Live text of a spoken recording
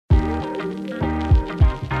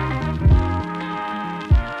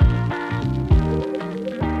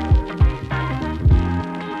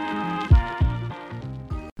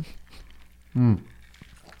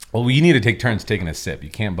Well, you need to take turns taking a sip. You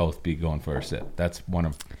can't both be going for a sip. That's one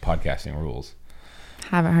of podcasting rules.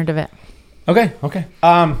 Haven't heard of it. Okay.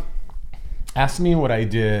 Ask me what I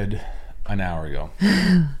did an hour ago.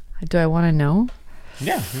 Do I want to know?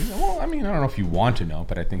 Yeah. Well, I mean, I don't know if you want to know,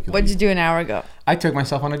 but I think What'd you do an hour ago? I took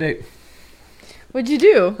myself on a date. What'd you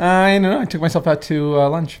do? I don't know. I took myself out to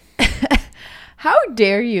lunch. How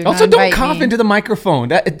dare you? Also, don't cough into the microphone.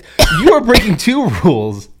 You are breaking 2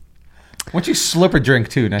 rules. Why don't you slip a drink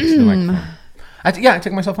too next to the microphone? I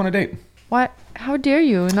took myself on a date. What? How dare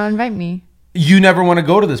you not invite me? You never want to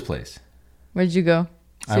go to this place. Where'd you go?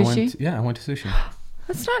 Sushi? I went to sushi.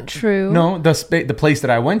 That's not true. No, the place that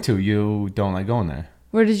I went to, you don't like going there.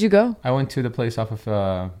 Where did you go? I went to the place off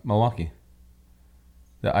of Milwaukee.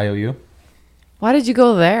 The IOU. Why did you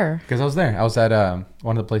go there? Because I was there. I was at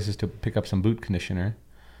one of the places to pick up some boot conditioner.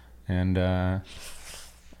 And I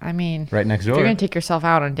mean, right next door. You're going to take yourself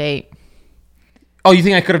out on a date. Oh, you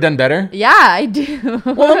think I could have done better? Yeah, I do.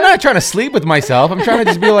 Well, I'm not trying to sleep with myself. I'm trying to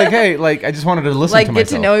just be like, hey, like I just wanted to listen to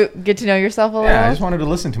myself. Get to know yourself a little. Yeah, I just wanted to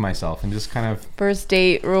listen to myself and just kind of first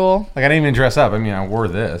date rule. Like I didn't even dress up. I mean, I wore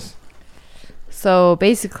this. So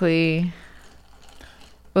basically,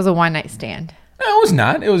 it was a one night stand. No, it was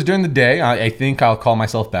not. It was during the day. I think I'll call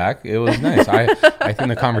myself back. It was nice. I think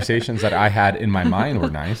the conversations that I had in my mind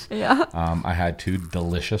were nice. Yeah. I had 2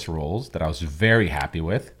 delicious rolls that I was very happy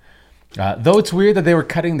with. Though it's weird that they were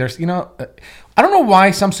cutting their, I don't know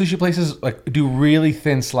why some sushi places like do really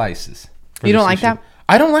thin slices. You don't like that?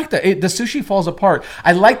 I don't like that. The sushi falls apart.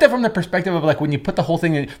 I like that from the perspective of like when you put the whole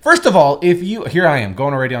thing in. First of all, here I am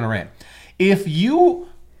going already on a rant. If you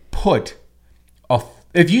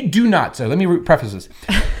do not, so let me preface this.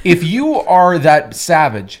 If you are that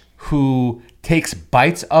savage who takes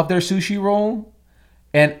bites of their sushi roll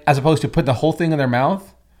and as opposed to putting the whole thing in their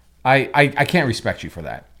mouth, I can't respect you for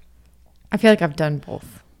that. I feel like I've done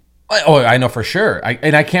both. Oh, I know for sure.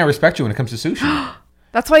 I can't respect you when it comes to sushi.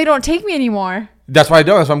 That's why you don't take me anymore. That's why I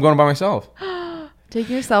don't. That's why I'm going by myself. Take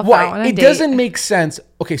yourself out on a date. It doesn't make sense.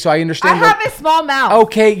 Okay, so I understand. I have a small mouth.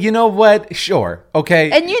 Okay, you know what? Sure.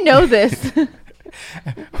 Okay. And you know this.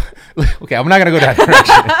 Okay, I'm not gonna go that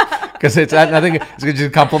direction because I think it's gonna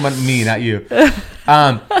just compliment me, not you.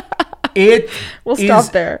 We'll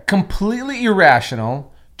stop there. Completely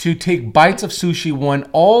irrational to take bites of sushi when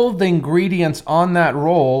all the ingredients on that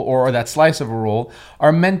roll or that slice of a roll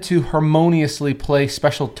are meant to harmoniously play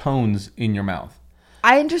special tones in your mouth.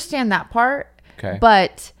 I understand that part. Okay.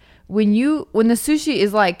 But when the sushi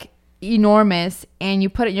is like enormous and you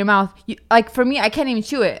put it in your mouth, like for me, I can't even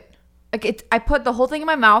chew it. Like I put the whole thing in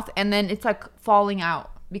my mouth and then it's like falling out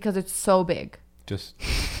because it's so big. Just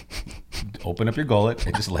open up your gullet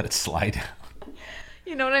and just let it slide down.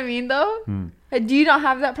 You know what I mean, though? Do you not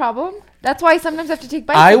have that problem? That's why sometimes I have to take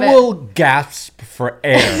bites I of it. will gasp for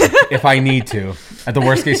air if I need to, at the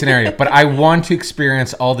worst case scenario. But I want to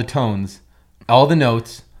experience all the tones, all the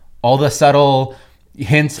notes, all the subtle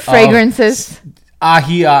hints, fragrances, of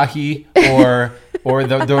ahi, or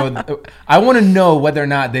the. I want to know whether or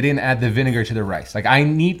not they didn't add the vinegar to the rice. Like I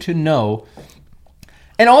need to know.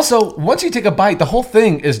 And also, once you take a bite, the whole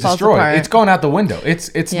thing is destroyed. Apart. It's going out the window.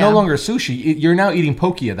 It's no longer sushi. You're now eating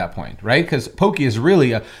poke at that point, right? Because poke is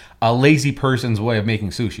really a lazy person's way of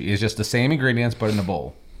making sushi. It's just the same ingredients, but in a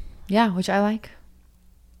bowl. Yeah, which I like.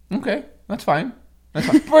 Okay, that's fine.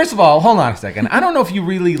 First of all, hold on a second. I don't know if you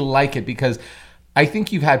really like it because I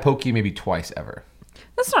think you've had poke maybe twice ever.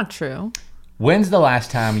 That's not true. When's the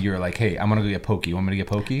last time you were like, hey, I'm going to go get poke. You want me to get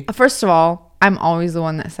poke? First of all, I'm always the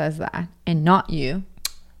one that says that and not you.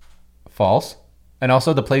 False. And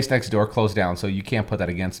also the place next door closed down, so you can't put that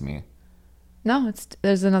against me. No,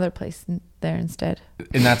 there's another place there instead.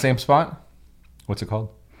 In that same spot? What's it called?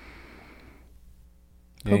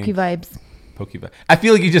 Poke Vibes. Poke Vibes. I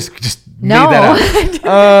feel like you just no. made that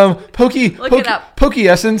up. Poke. Look it up. Poke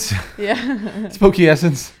Essence. Yeah. It's Poke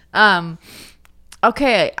Essence.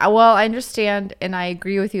 Okay, well, I understand and I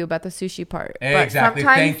agree with you about the sushi part. Exactly.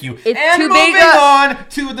 Thank you. It's and too moving big on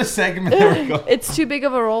to the segment. There we go. It's too big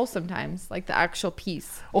of a roll sometimes, like the actual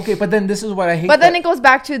piece. Okay, but then this is what I hate. But then it goes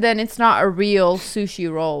back to then it's not a real sushi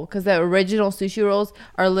roll because the original sushi rolls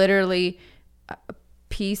are literally a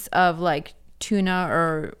piece of like tuna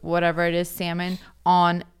or whatever it is, salmon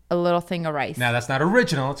on a little thing of rice. Now that's not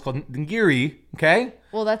original. It's called nigiri. Okay.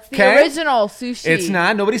 Well, that's the original sushi. It's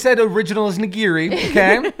not. Nobody said original is nigiri.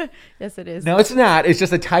 Okay. Yes, it is. No, it's not. It's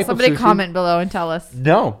just a type of sushi. Somebody comment below and tell us.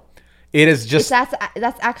 No, it is just.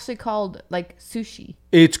 That's actually called like sushi.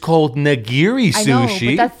 It's called nigiri sushi. I know,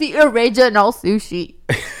 but that's the original sushi.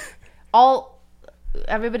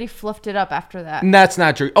 everybody fluffed it up after that. That's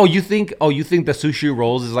not true. Oh, you think the sushi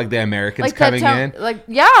rolls is like the Americans Like coming in? like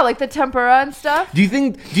like the tempura and stuff. Do you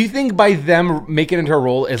think by them making it into a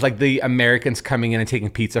roll is like the Americans coming in and taking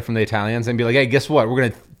pizza from the Italians and be like, hey, guess what? We're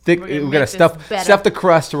gonna stuff the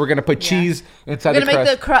crust. We're gonna put cheese inside the crust. We're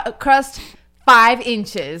gonna make the crust 5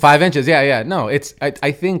 inches. 5 inches. Yeah. No, it's.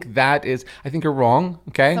 I think that is. I think you're wrong.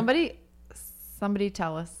 Okay. Somebody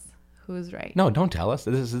tell us who's right. No, don't tell us.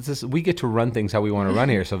 This is. We get to run things how we want to run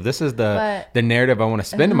here. So if this is the narrative I want to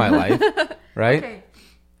spend in my life, right? Okay,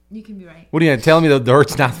 you can be right. What are you gonna tell me? The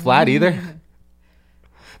earth's not flat either.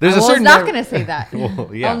 There's a certain. I was not gonna say that.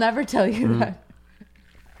 Well, yeah. I'll never tell you that.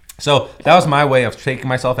 So that was my way of taking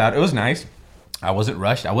myself out. It was nice. I wasn't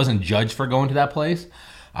rushed. I wasn't judged for going to that place.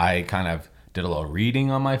 I kind of did a little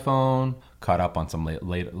reading on my phone, caught up on some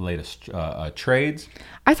latest trades.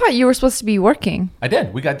 I thought you were supposed to be working. I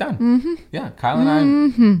did. We got done. Mm-hmm. Yeah, Kyle and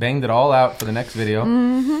I banged it all out for the next video.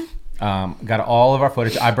 Mm-hmm. Got all of our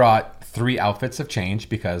footage. I brought 3 outfits of change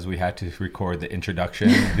because we had to record the introduction,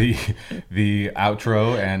 the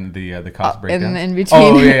outro, and the cost breakdown. And in between.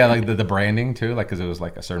 Oh yeah, like the branding too, like because it was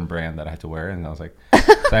like a certain brand that I had to wear, and I was like,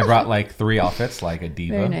 so I brought like 3 outfits, like a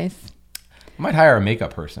diva. Very nice. I might hire a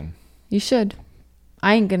makeup person. You should.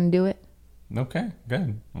 I ain't gonna do it. Okay,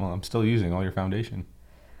 good. Well, I'm still using all your foundation.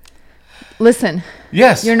 Listen.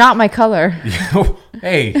 Yes. You're not my color.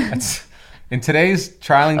 Hey, that's, in today's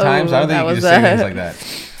trialing times, I don't think you can just say things like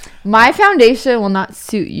that. My foundation will not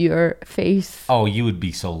suit your face. Oh, you would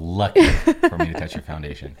be so lucky for me to touch your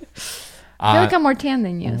foundation. I feel like I'm more tan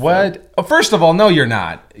than you. What? So. Oh, first of all, no, you're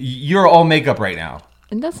not. You're all makeup right now.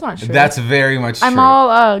 And that's not true. That's very much true. I'm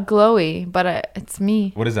all glowy, but it's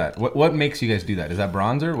me. What is that? What makes you guys do that? Is that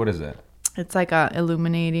bronzer? What is it? It's like a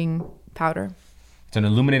illuminating powder. It's an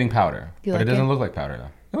illuminating powder, but like it doesn't look like powder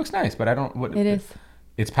though. It looks nice, but I don't. What it is?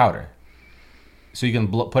 It's powder, so you can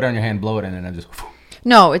put it on your hand, blow it in, and then just.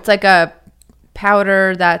 No, it's like a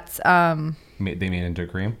powder that's they made into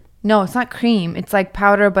cream. No, it's not cream. It's like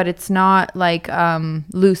powder, but it's not like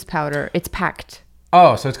loose powder. It's packed.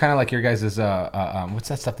 Oh, so it's kind of like your guys' what's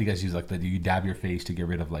that stuff that you guys use? Like you dab your face to get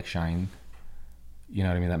rid of like shine. You know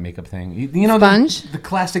what I mean? That makeup thing. You know sponge? The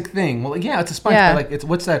classic thing. Well, yeah, it's a sponge. Yeah. But like it's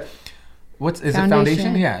what's that? Is foundation. it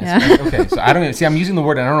foundation? Yeah. Yeah. Okay. So I don't even see. I'm using the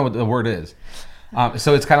word. And I don't know what the word is.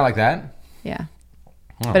 So it's kind of like that. Yeah.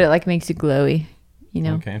 Oh. But it like makes you glowy. You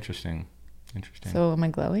know. Okay. Interesting. So am I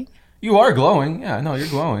glowing? You are glowing. Yeah. No, you're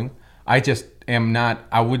glowing. I just am not.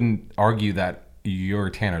 I wouldn't argue that you're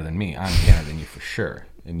tanner than me. I'm tanner than you for sure,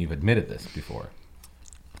 and you've admitted this before.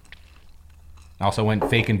 I also went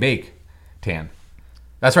fake and bake tan.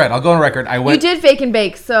 That's right. I'll go on record. You did fake and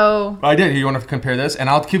bake, so I did. You want to compare this, and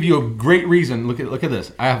I'll give you a great reason. Look at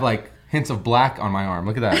this. I have like hints of black on my arm.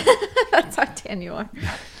 Look at that. That's how tan you are.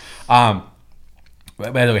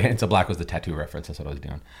 By the way, hints of black was the tattoo reference. That's what I was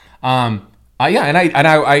doing. Yeah, and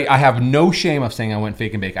I have no shame of saying I went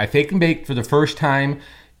fake and bake. I fake and baked for the first time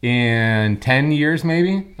in 10 years,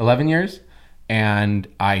 maybe 11 years, and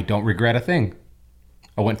I don't regret a thing.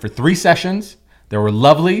 I went for 3 sessions. They were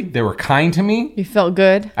lovely. They were kind to me. You felt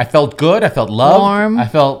good. I felt good. I felt loved. Warm. I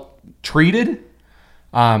felt treated.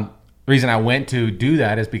 The reason I went to do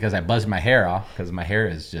that is because I buzzed my hair off because my hair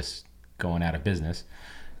is just going out of business,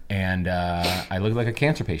 and I look like a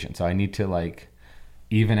cancer patient. So I need to like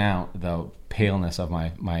even out the paleness of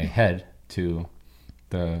my head to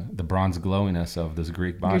the bronze glowiness of this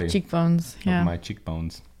Greek body. Your cheekbones. Yeah. Of my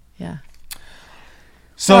cheekbones. Yeah.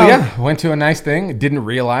 So yeah, went to a nice thing. Didn't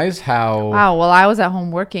realize how. Wow. Well, I was at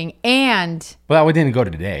home working, and. Well, I didn't go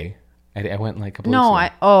to today. I went like a couple weeks ago.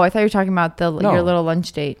 I thought you were talking about your little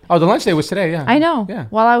lunch date. Oh, the lunch date was today. Yeah. I know. Yeah.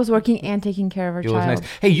 While I was working and taking care of our child. Nice.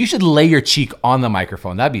 Hey, you should lay your cheek on the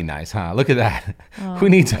microphone. That'd be nice, huh? Look at that. Oh. Who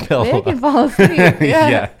needs a pillow? They can fall asleep.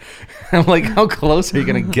 Yeah. I'm like, how close are you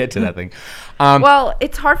gonna get to that thing? Well,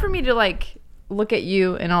 it's hard for me to like look at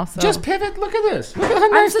you and also just pivot. Look at this. Look at how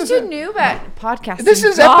nice I'm such a noob at podcasting. This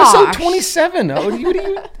is episode 27. What do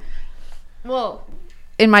you? Well,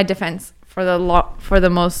 in my defense, for the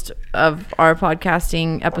most of our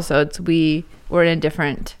podcasting episodes, we were in a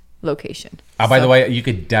different location. By the way, you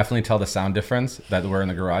could definitely tell the sound difference that we're in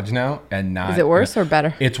the garage now, and not. Is it worse or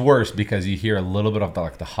better? It's worse because you hear a little bit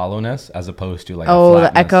of the hollowness as opposed to like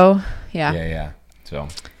the echo. Yeah. Yeah. So.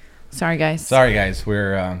 Sorry, guys.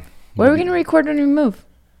 We're. Where are we gonna record when we move?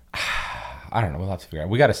 I don't know. We'll have to figure out.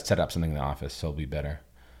 We got to set up something in the office, so it'll be better.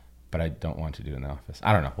 But I don't want to do it in the office.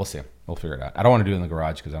 I don't know. We'll see. We'll figure it out. I don't want to do it in the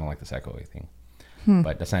garage because I don't like this echoey thing.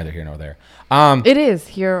 But that's neither here nor there. It is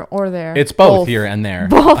here or there. It's both here and there.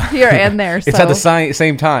 Both here and there. It's at the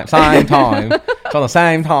same time. It's on the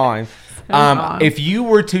same time. If you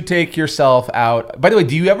were to take yourself out, by the way,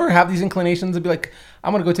 do you ever have these inclinations to be like,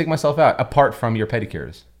 I'm going to go take myself out apart from your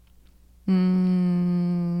pedicures?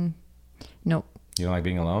 Nope. You don't like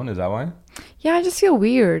being alone? Is that why? Yeah, I just feel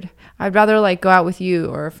weird. I'd rather like go out with you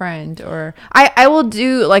or a friend, or I will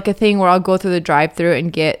do like a thing where I'll go through the drive-through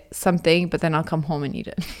and get something, but then I'll come home and eat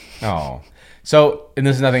it. Oh, so, and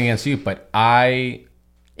this is nothing against you, but it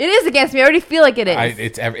is against me. I already feel like it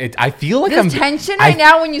is. I feel like There's tension right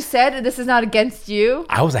now when you said this is not against you.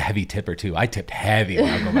 I was a heavy tipper too. I tipped heavy when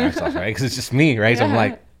I go by myself, right? Because it's just me, right? So I'm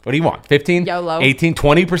like, what do you want? 15, YOLO. 18,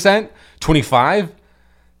 20%, 25,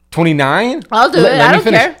 29? I'll do it. I don't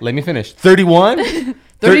care. Let me finish. 31?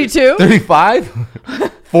 32? 35?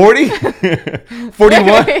 40?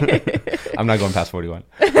 41? I'm not going past 41.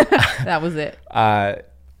 That was it.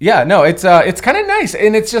 Yeah, no, it's kind of nice,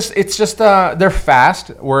 and it's just they're fast.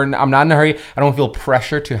 I'm not in a hurry. I don't feel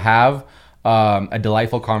pressure to have a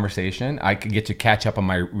delightful conversation. I can get to catch up on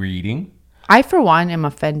my reading. I, for one, am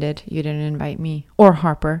offended you didn't invite me or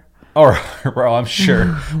Harper. Or, well, I'm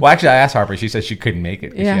sure. Well, actually, I asked Harper. She said she couldn't make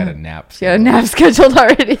it. Yeah. She had a nap. She had a nap scheduled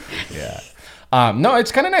already. Yeah. No,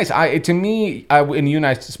 it's kind of nice. To me, and you and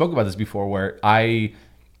I spoke about this before, where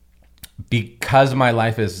because my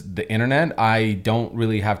life is the internet, I don't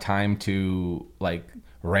really have time to like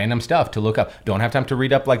random stuff to look up. Don't have time to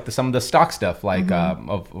read up like some of the stock stuff, like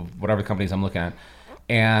of whatever companies I'm looking at.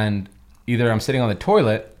 And either I'm sitting on the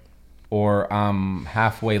toilet or I'm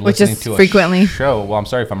halfway listening to a show. Well, I'm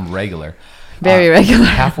sorry if I'm regular. Very regular.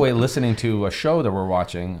 Halfway listening to a show that we're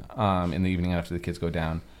watching in the evening after the kids go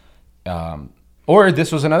down. Or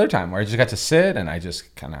this was another time where I just got to sit and I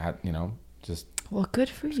just kind of had, just... Well, good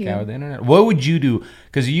for you. Scour the internet. What would you do?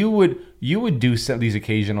 Because you would do some of these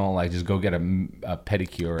occasional, like just go get a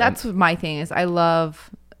pedicure. That's what my thing is. I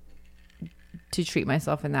love to treat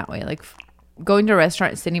myself in that way. Like going to a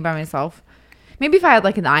restaurant, sitting by myself. Maybe if I had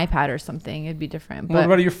like an iPad or something, it'd be different. But what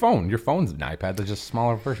about your phone? Your phone's an iPad. There's just a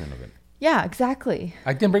smaller version of it. Yeah, exactly.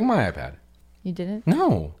 I didn't bring my iPad. You didn't?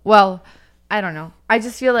 No. Well, I don't know. I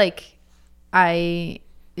just feel like I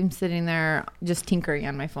am sitting there just tinkering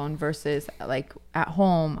on my phone versus like at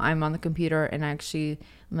home, I'm on the computer and I'm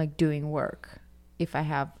like doing work. If I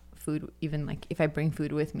have food, even like if I bring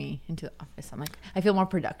food with me into the office, I'm like, I feel more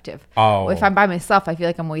productive. Oh. If I'm by myself, I feel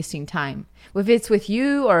like I'm wasting time. If it's with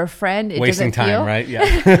you or a friend, wasting time, right? Yeah.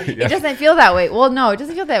 It doesn't feel that way. Well, no, it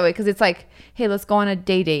doesn't feel that way because it's like, hey, let's go on a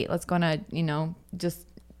date. Let's go on a, just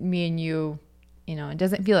me and you. It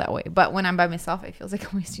doesn't feel that way. But when I'm by myself, it feels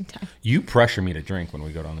like I'm wasting time. You pressure me to drink when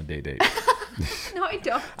we go on a date. No, I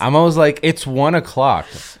don't. I'm always like, it's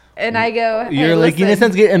 1:00. And I go, hey, you're like,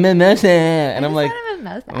 let's get a mimosa. And I'm like,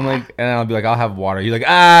 and I'll be like, I'll have water. You're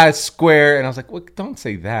like, it's square. And I was like, well, don't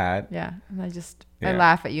say that. Yeah. And I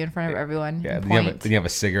laugh at you in front of everyone. Yeah. Then you have a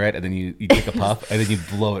cigarette and then you take a puff and then you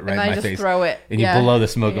blow it right in my face. And I just throw it. And you blow the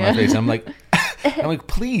smoke in my face. And I'm like,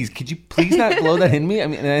 please, could you please not blow that in me? I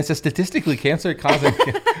mean, and it's a statistically cancer causing.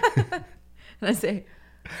 And I say,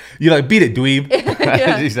 you're like, beat it, dweeb.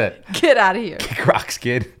 Yeah. She said, get out of here. Kick rocks,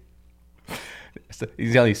 kid. So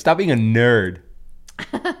he's telling you, stop being a nerd.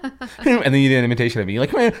 And then you did an imitation of me. You're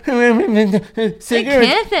like,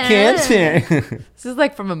 cigarette cancer. This is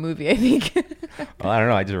like from a movie, I think. Well, I don't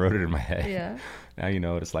know. I just wrote it in my head. Yeah. Now you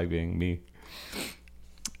know what it's like being me.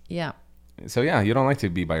 Yeah. So yeah, you don't like to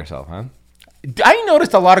be by yourself, huh? I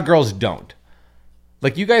noticed a lot of girls don't.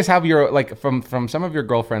 Like you guys have your, like from some of your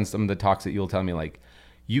girlfriends, some of the talks that you'll tell me, like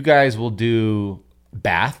you guys will do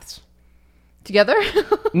baths. Together?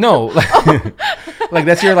 No. Like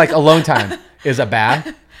that's your like alone time is a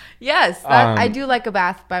bath. Yes. I do like a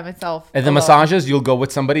bath by myself. And the massages, you'll go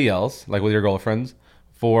with somebody else, like with your girlfriends.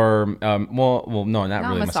 For, no, not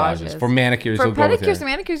really massages. For manicures, for you'll go with pedicures and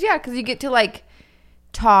manicures, yeah, because you get to like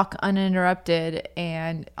talk uninterrupted,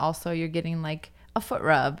 and also you're getting like a foot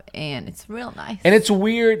rub, and it's real nice. And it's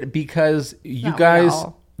weird because you guys,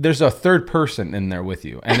 there's a third person in there with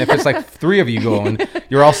you, and if it's like three of you going,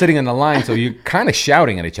 you're all sitting in the line, so you're kind of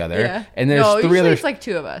shouting at each other. Yeah. And there's three others. It's like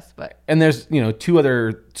two of us, but and there's two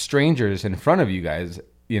other strangers in front of you guys,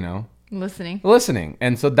 listening,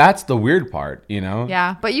 and so that's the weird part,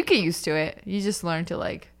 Yeah, but you get used to it. You just learn to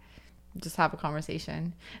like just have a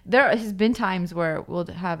conversation. There has been times where we'll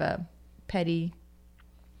have a petty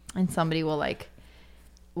and somebody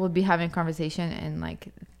we'll be having a conversation and like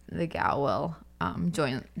the gal will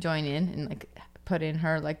join in and like put in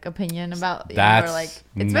her like opinion about that's or, like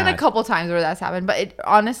it's been a couple times where that's happened, but it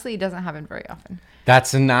honestly doesn't happen very often.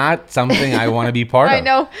 That's not something I want to be part of. I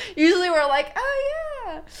know. Usually we're like, oh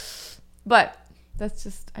yeah, but that's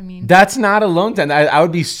just, that's not alone time. I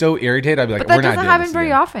would be so irritated. I'd be like, but that we're not doesn't doing happen this very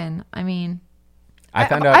again. often. I mean, I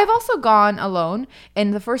found out. I've also gone alone,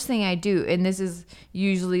 and the first thing I do, and this is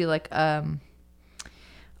usually like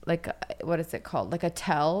what is it called? Like a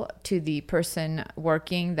tell to the person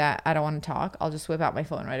working that I don't want to talk. I'll just whip out my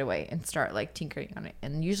phone right away and start like tinkering on it.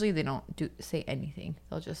 And usually they don't say anything.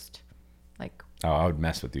 They'll just like. Oh, I would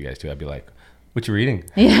mess with you guys too. I'd be like, "What you reading?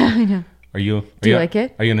 Yeah, I know. Do you like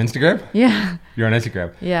it? Are you on Instagram? Yeah. You're on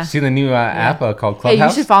Instagram. Yeah. See the new app called Clubhouse? Hey,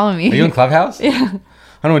 you should follow me. Are you on Clubhouse? Yeah.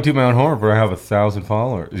 I don't want to toot my own horn, but I have 1,000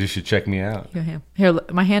 followers. You should check me out. Here,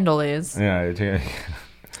 my handle is. Yeah.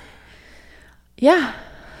 Yeah.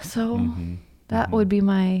 So that would be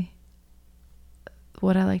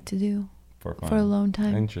what I like to do for alone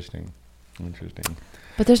time. Interesting.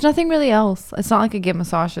 But there's nothing really else. It's not like I get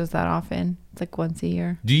massages that often. It's like once a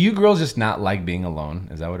year. Do you girls just not like being alone?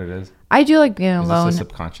 Is that what it is? I do like being alone. Is this a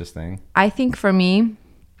subconscious thing? I think for me,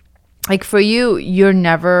 like for you, you're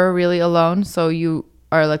never really alone. So you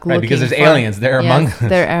are like looking because there's aliens. They're among us.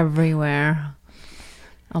 They're everywhere.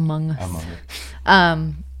 Among us.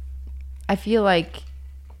 I feel like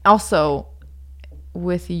also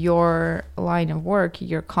with your line of work,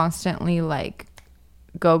 you're constantly like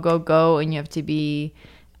go, and you have to be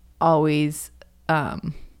always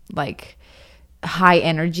like high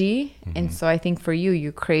energy. And so I think for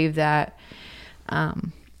you crave that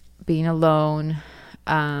being alone,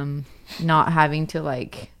 not having to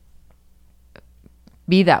like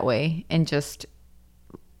be that way and just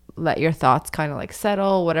let your thoughts kind of like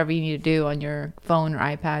settle, whatever you need to do on your phone or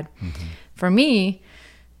iPad. For me,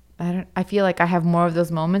 I feel like I have more of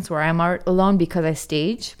those moments where I'm alone because I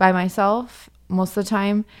stage by myself most of the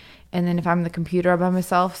time. And then if I'm on the computer, I'm by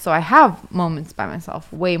myself. So I have moments by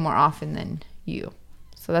myself way more often than you.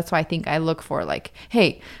 So that's why I think I look for like,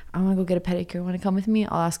 hey, I want to go get a pedicure. Want to come with me?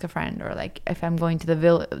 I'll ask a friend. Or like if I'm going to the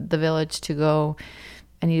village to go,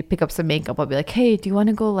 I need to pick up some makeup. I'll be like, hey, do you want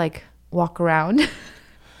to go like walk around?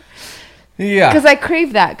 Yeah. Because I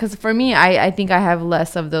crave that. Because for me, I think I have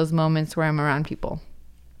less of those moments where I'm around people.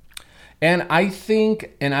 And I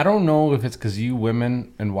think, and I don't know if it's because you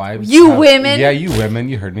women and wives. Women? Yeah, you women,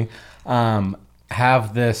 you heard me.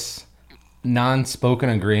 Have this non-spoken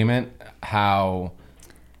agreement how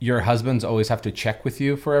your husbands always have to check with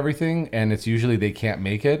you for everything. And it's usually they can't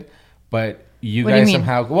make it. But you What guys do you mean?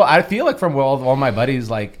 somehow, well, I feel like from all my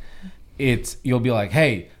buddies, like you'll be like,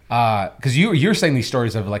 hey, because you're saying these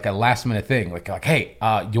stories of like a last minute thing, like hey,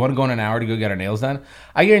 you want to go in an hour to go get our nails done?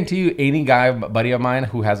 I guarantee you, any buddy of mine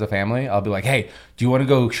who has a family, I'll be like, hey, do you want to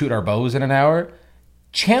go shoot our bows in an hour?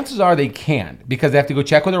 Chances are they can't because they have to go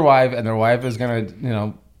check with their wife, and their wife is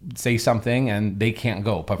gonna say something, and they can't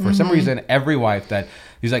go. But for some reason, every wife that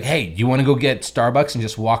he's like, hey, do you want to go get Starbucks and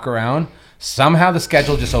just walk around? Somehow the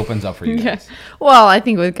schedule just opens up for you guys. Well, I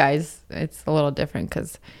think with guys, it's a little different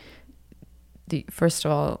because. First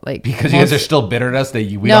of all, like because you guys are still bitter at us that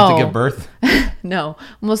we don't have to give birth. No,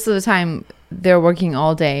 most of the time they're working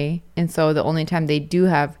all day, and so the only time they do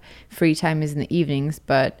have free time is in the evenings.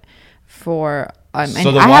 But for and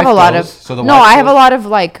I have a lot I have a lot of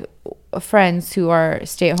like friends who are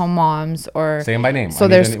stay-at-home moms or say them by name. So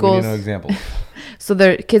their schools. We need no examples. So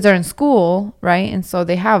their kids are in school, right? And so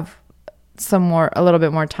they have a little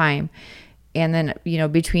bit more time, and then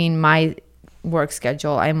between my work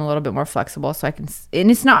schedule, I'm a little bit more flexible, so I can.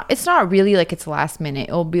 And it's not really like it's last minute.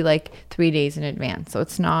 It'll be like 3 days in advance, so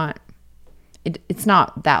it's not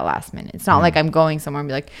that last minute. It's not like I'm going somewhere and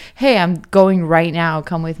be like, hey, I'm going right now,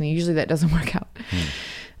 come with me. Usually that doesn't work out.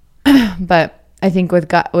 But I think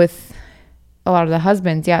with a lot of the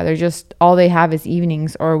husbands, yeah, they're just all they have is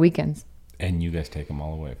evenings or weekends. And you guys take them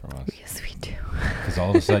all away from us. Yes, we do. Because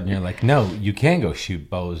all of a sudden you're like, no, you can't go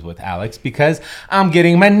shoot bows with Alex because I'm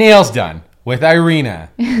getting my nails done with Irina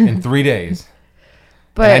in 3 days.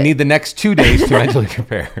 But and I need the next 2 days to mentally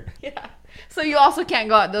prepare. Yeah. So you also can't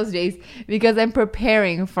go out those days because I'm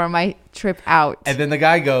preparing for my trip out. And then the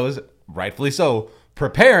guy goes, rightfully so,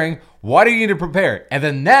 preparing. Why do you need to prepare? And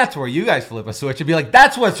then that's where you guys flip a switch and be like,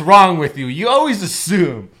 that's what's wrong with you. You always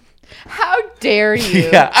assume. How dare you?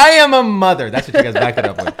 Yeah, I am a mother. That's what you guys back it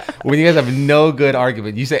up with. When you guys have no good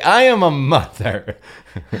argument, you say, I am a mother.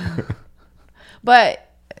 But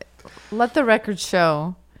let the record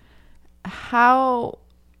show, how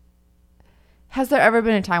has there ever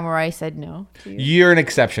been a time where I said no to you? You're an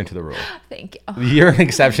exception to the rule. Thank you. You're an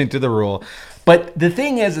exception to the rule. But the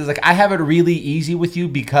thing is like I have it really easy with you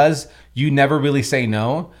because you never really say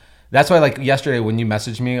no. That's why, like yesterday, when you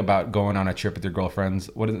messaged me about going on a trip with your girlfriends,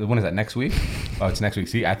 when is that? Next week? Oh, it's next week.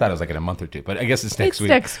 See, I thought it was like in a month or two, but I guess it's next week.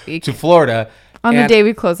 Next week to Florida on the day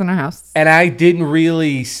we close on our house. And I didn't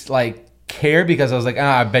really like care because I was like,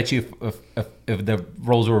 I bet you if if the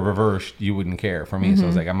roles were reversed, you wouldn't care. For me, so I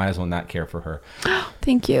was like, I might as well not care for her.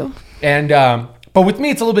 Thank you. And but with me,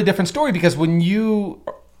 it's a little bit different story because when you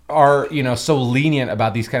are, so lenient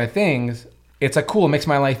about these kind of things, it's like, cool, it makes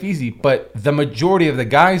my life easy. But the majority of the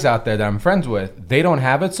guys out there that I'm friends with, they don't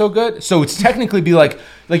have it so good. So it's technically be like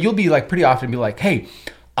you'll be like pretty often be like, hey,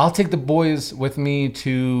 I'll take the boys with me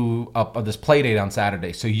to this play date on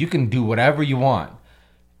Saturday, so you can do whatever you want.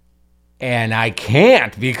 And I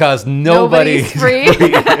can't because nobody's free.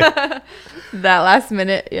 That last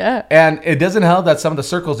minute, yeah. And it doesn't help that some of the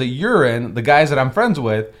circles that you're in, the guys that I'm friends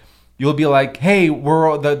with, you'll be like, hey, we're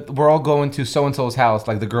all going to so-and-so's house,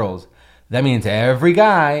 like the girls. That means every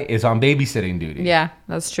guy is on babysitting duty. Yeah,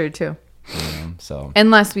 that's true too. So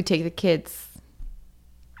unless we take the kids.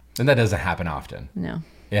 And that doesn't happen often. No.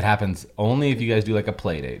 It happens only if you guys do like a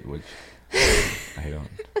play date, which I don't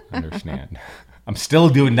understand. I'm still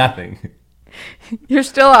doing nothing. You're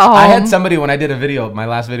still at home. I had somebody, when I did a video, my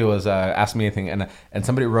last video was Ask Me Anything, and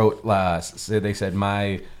somebody wrote, they said,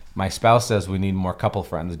 my spouse says we need more couple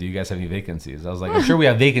friends. Do you guys have any vacancies? I was like, I'm sure we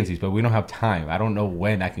have vacancies, but we don't have time. I don't know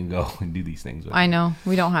when I can go and do these things with I know.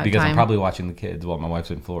 We don't have because time. I'm probably watching the kids while my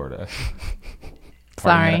wife's in Florida.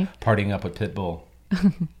 Sorry. Partying up with Pitbull.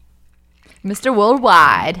 Mr.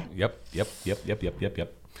 Worldwide. Yep.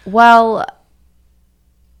 Well,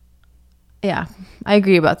 yeah, I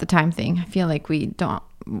agree about the time thing. I feel like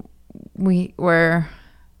we're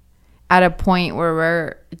at a point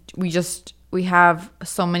where we have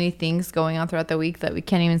so many things going on throughout the week that we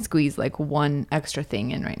can't even squeeze like one extra thing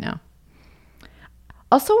in right now.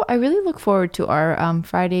 Also, I really look forward to our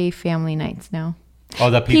Friday family nights now. Oh,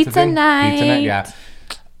 the pizza night. Pizza night, yeah.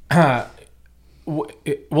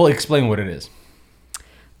 Well, explain what it is.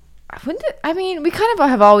 I mean, we kind of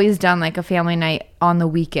have always done like a family night on the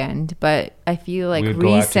weekend, but I feel like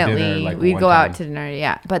recently we go out to dinner,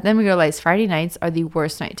 yeah. But then we realize Friday nights are the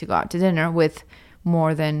worst night to go out to dinner with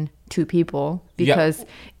more than 2 people because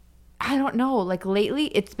I don't know, like lately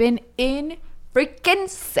it's been freaking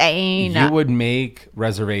insane. You would make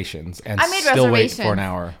reservations and still wait for an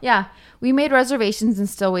hour. Yeah. We made reservations and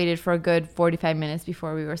still waited for a good 45 minutes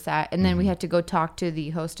before we were sat. And then we had to go talk to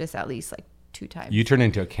the hostess at least like 2 times. You turned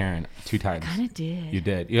into a Karen 2 times. I kind of did. You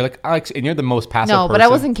did. You're like, Alex, and you're the most passive person. No, but I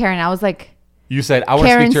wasn't Karen. I was like... You said, I want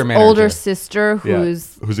to speak to your manager. Karen's older sister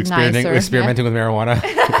who's experimenting with marijuana.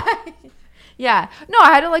 Yeah. No,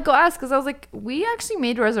 I had to like go ask because I was like, we actually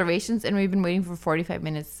made reservations and we've been waiting for 45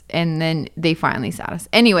 minutes and then they finally sat us.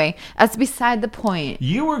 Anyway, that's beside the point.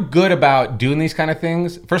 You were good about doing these kind of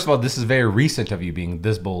things. First of all, this is very recent of you being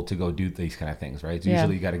this bold to go do these kind of things, right?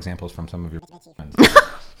 Usually you got examples from some of your friends.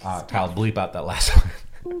 Kyle, bleep out that last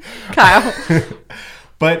one. Kyle.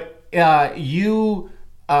 But you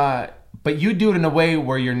do it in a way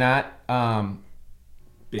where you're not bleep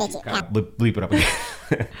it up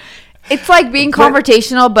again. It's like being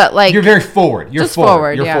confrontational, but like you're very forward. You're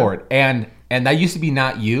forward. You're yeah. forward, and that used to be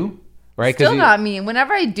not you, right? Still not me.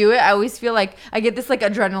 Whenever I do it, I always feel like I get this like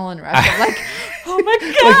adrenaline rush. I'm like, oh my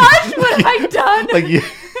gosh, what have I done? Like you.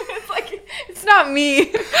 It's like it's not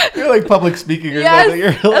me. You're like public speaking or yes, something.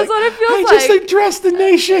 You're that's what it feels I like. just addressed the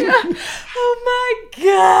nation. Oh my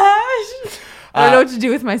gosh. I don't know what to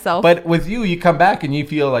do with myself. But with you come back and you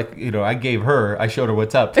feel like, I showed her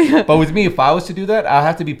what's up. But with me, if I was to do that, I'll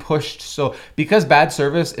have to be pushed. So because bad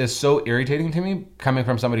service is so irritating to me, coming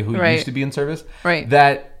from somebody who used to be in service,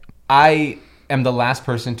 that I am the last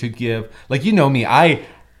person to give, like, me,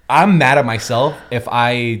 I'm mad at myself if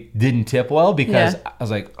I didn't tip well because I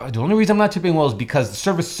was like, the only reason I'm not tipping well is because the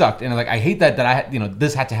service sucked. And like, I hate that I had,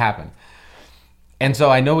 this had to happen. And so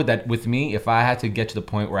I know that with me, if I had to get to the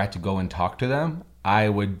point where I had to go and talk to them, I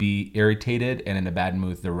would be irritated and in a bad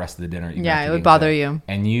mood the rest of the dinner. Yeah, it would bother you.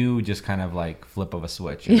 And you just kind of like flip of a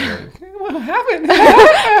switch. You're like, what happened?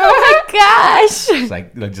 Oh my gosh. It's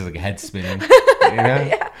like just like head spinning.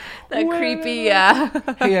 Yeah. That creepy,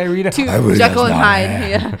 Hey, Irina. Jekyll and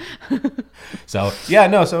Hyde. Yeah. So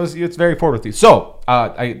it's very forward with you. So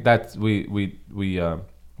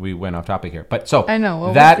we went off topic here, but so I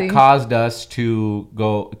know that caused us to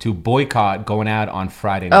boycott going out on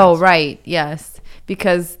Friday nights. Oh, right. Yes.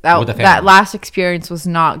 Because that last experience was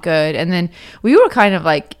not good. And then we were kind of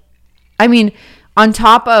like, I mean, on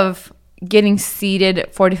top of getting seated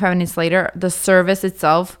 45 minutes later, the service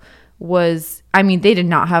itself was, I mean, they did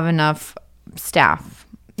not have enough staff.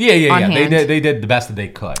 Yeah. They did the best that they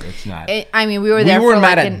could. It's not. We were there. We weren't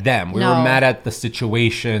mad at them. We were mad at the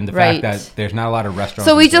situation, the fact that there's not a lot of restaurants.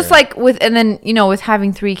 So we just with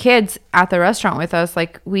having 3 kids at the restaurant with us,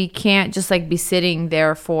 like we can't just like be sitting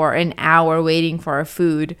there for an hour waiting for our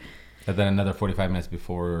food. But then another 45 minutes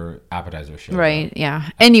before appetizer show. Right. Yeah.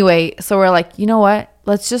 Anyway, so we're like, you know what?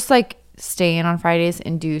 Let's just like stay in on Fridays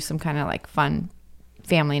and do some kind of like fun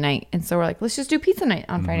family night. And so we're like, let's just do pizza night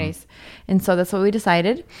on Fridays. And so that's what we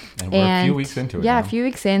decided. And we're a few weeks into it. Yeah, now. a few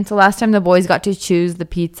weeks in. So last time the boys got to choose the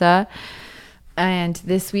pizza. And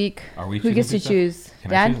this week, Are we who gets to pizza? choose?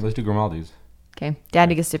 Can I Dad? choose? Let's do Grimaldi's. Okay.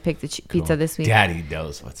 Daddy gets to pick the pizza this week. Daddy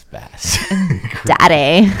knows what's best.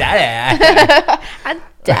 Daddy. Daddy.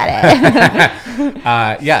 Daddy.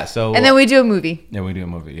 Yeah. So. And then we do a movie. Yeah, we do a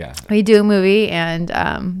movie. Yeah. We do a movie, and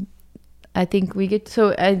I think we get. So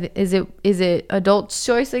is it adult's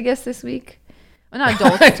choice? I guess this week. Well, not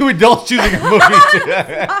adults. Two adults choosing a movie.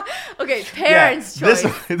 Okay, parents' choice.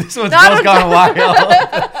 This one's Not gone wild.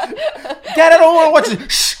 Dad, I don't want to watch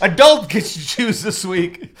it. Shh, adult gets to choose this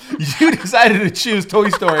week. You decided to choose Toy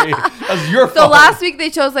Story. That was your So fault. last week they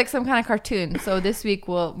chose like some kind of cartoon. So this week,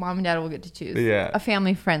 mom and dad will get to choose. Yeah. A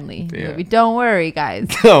family-friendly Yeah. movie. Don't worry, guys.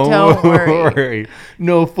 Don't worry.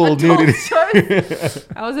 No full nudity. Adult's choice.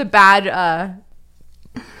 That was a bad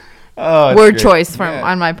Oh, it's word great. choice Yeah.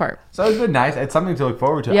 on my part. So it's been nice. It's something to look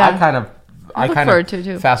forward to. Yeah. I look kind forward of to it,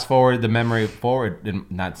 too. fast forward the memory forward, and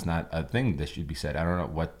that's not a thing that should be said. I don't know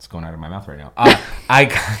what's going out of my mouth right now. I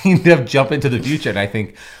kind of jump into the future, and I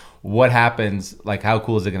think what happens, like how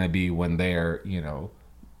cool is it going to be when they're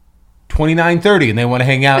 29, 30, and they want to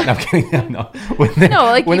hang out? And I'm kidding. No,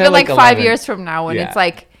 Like when even they're like 5 11. years from now, when Yeah. it's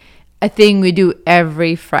like a thing we do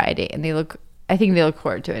every Friday, and I think they look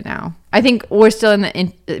forward to it now. I think we're still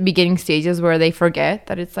in the beginning stages where they forget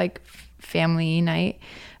that it's like family night.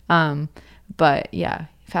 But yeah,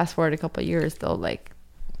 fast forward a couple of years, they'll like,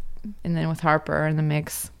 and then with Harper in the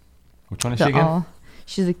mix, Which one is she again?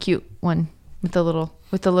 she's a cute one with the little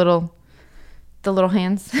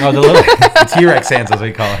hands Oh, the little T-Rex hands, as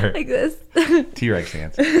we call her. like this. T-Rex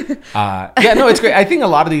hands. Yeah, no, it's great. I think a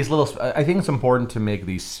lot of these I think it's important to make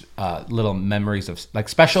these little memories of like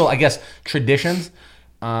special, I guess, traditions.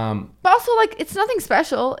 But also, like, it's nothing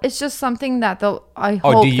special. It's just something that I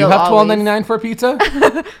hope. Oh, do you have $12.99 for a pizza?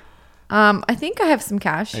 I think I have some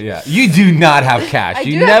cash. Yeah, you do not have cash. I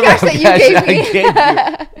You do have never cash that you gave that me. I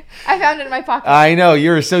gave you. I found it in my pocket. I know,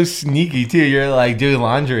 you're so sneaky too. You're like doing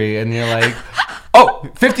laundry and you're like, oh,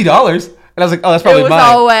 $50. And I was like, oh, that's It probably was mine.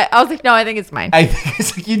 all wet. I was like, no, I think it's mine. I think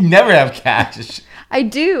it's like you never have cash. I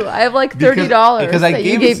do. I have like Because- $30 because I that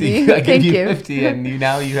gave you it gave to me. you. I gave Thank you you. 50 and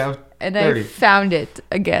now you have And 30. I found it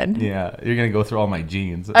again. Yeah, you're gonna go through all my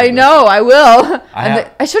jeans. I know, I will. I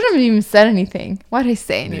I shouldn't have even said anything. Why did I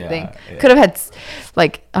say anything? Yeah. Could have had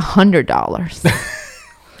like $100.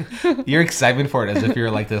 Your excitement for it as if you're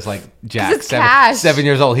like this, like Jack, it's cash. 7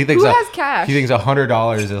 years old. He thinks Who has cash? He thinks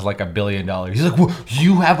 $100 is like $1 billion. He's like, "Wha-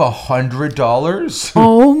 you have $100?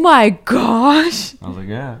 Oh my gosh. I was like,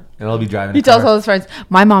 yeah. And I'll be driving. He the car. tells all his friends,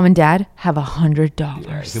 my mom and dad have $100.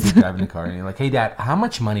 Yeah, he'll be driving the car and you're like, hey, Dad, how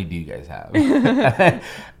much money do you guys have?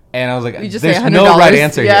 And I was like, You just say there's no $100. right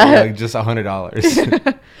answer Yeah. here. Like, just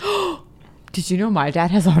 $100. Did you know my dad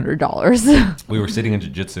has $100? We were sitting in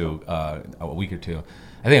jiu-jitsu a week or two,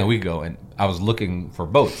 I think a week ago, and I was looking for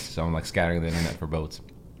boats. So I'm like scattering the internet for boats.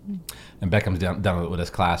 And Beckham's down with his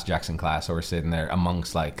class, Jackson class. So we're sitting there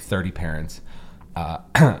amongst like 30 parents.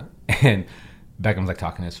 And Beckham's like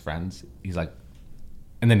talking to his friends. He's like,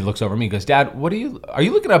 and then he looks over at me. He goes, Dad, are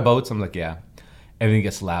you looking at boats? I'm like, yeah. And then he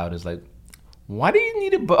gets loud. It's like, why do you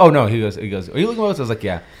need a boat? Oh no, he goes, are you looking at boats? I was like,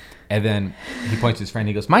 yeah. And then he points to his friend.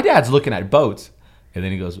 He goes, my dad's looking at boats. And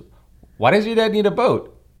then he goes, why does your dad need a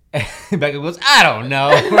boat? And Beckham goes, I don't know.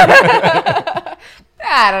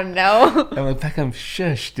 I don't know. I'm like, Beckham,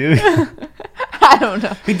 shush, dude. I don't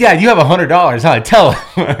know. Hey, Dad, you have $100, huh? Tell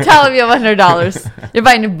him. Tell him you have $100. You're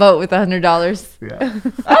buying a boat with $100. Yeah.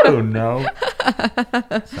 I don't know.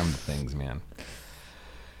 Some things, man.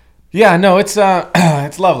 Yeah, no, it's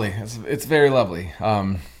it's lovely. It's very lovely.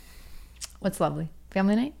 What's lovely?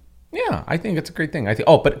 Family night? Yeah, I think it's a great thing. I think.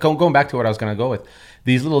 Oh, but going back to what I was going to go with,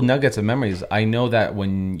 these little nuggets of memories. I know that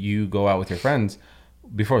when you go out with your friends,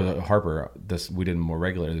 before the Harper, we did more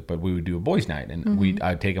regularly, but we would do a boys' night, and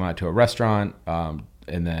I'd take them out to a restaurant,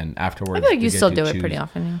 and then afterwards. I feel like we you get still to do it choose pretty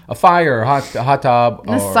often. A fire, a hot tub.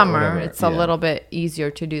 In the or summer, whatever. it's a Yeah. little bit easier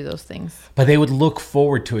to do those things. But they would look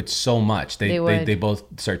forward to it so much. They would. both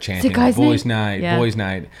start chanting guys' boys' night? night, Yeah. boys'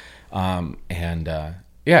 night,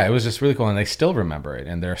 yeah, it was just really cool, and they still remember it,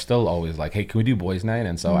 and they're still always like, "Hey, can we do boys' night?"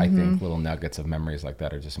 And so I think little nuggets of memories like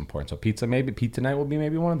that are just important. So pizza night will be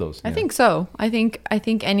maybe one of those. I think so. I think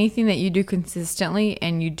anything that you do consistently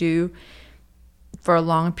and you do for a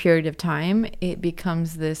long period of time, it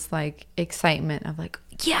becomes this like excitement of like,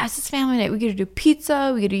 like, yes, it's family night. We get to do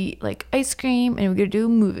pizza, we get to eat like ice cream, and we get to do a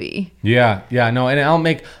movie. Yeah, no, and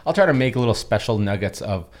I'll try to make little special nuggets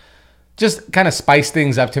of just kind of spice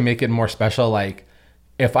things up to make it more special. Like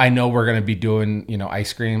if I know we're gonna be doing,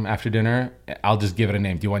 ice cream after dinner, I'll just give it a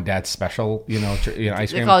name. Do you want Dad's special, ice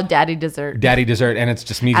They cream? call it daddy dessert. Daddy dessert, and it's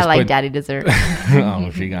just me. Just I like daddy dessert.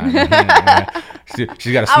 Oh, she got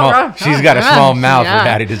she's got a small mouth for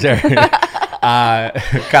daddy dessert. Kyle,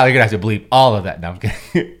 you're gonna have to bleep all of that. No, I'm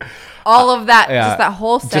kidding. All of that, just that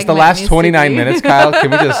whole segment. Just the last 29 minutes, Kyle. Can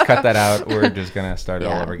we just cut that out? We're just gonna start it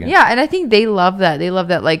all over again. Yeah, and I think they love that. They love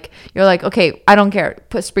that. Like you're like, okay, I don't care.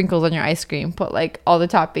 Put sprinkles on your ice cream. Put like all the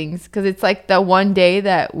toppings, because it's like the one day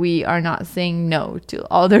that we are not saying no to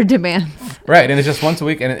all their demands. Right, and it's just once a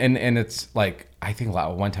week, and it's like I think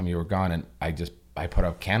one time you were gone, and I put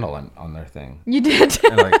a candle on their thing. You did.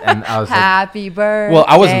 And I was happy birthday. Well,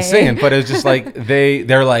 I wasn't singing, but it was just like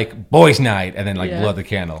they're like boys' night, and then like blow the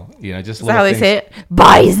candle. Just is that how they say it?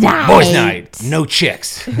 Boys' night. Boys' night. No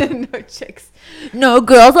chicks. No chicks. No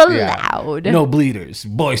girls allowed. No bleeders.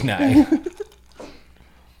 Boys' night.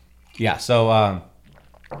 Yeah. So.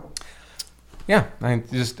 Yeah, I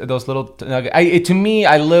just those little. To me,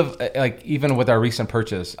 I live like even with our recent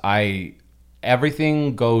purchase,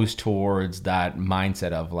 everything goes towards that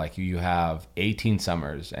mindset of like you have 18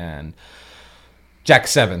 summers and Jack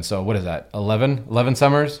 7. So what is that? 11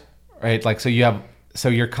 summers, right? Like, so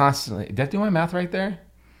you're constantly, did I do my math right there?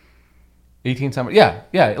 18 summers. Yeah.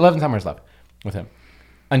 11 summers left with him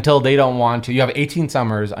until they don't want to. You have 18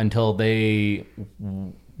 summers until they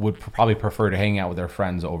would probably prefer to hang out with their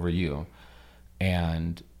friends over you.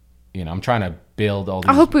 And, I'm trying to build all these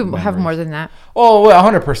I hope we memories. have more than that. Oh, well,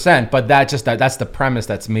 100%. But that's the premise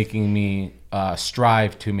that's making me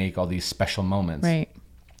strive to make all these special moments. Right.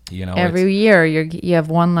 Every year you have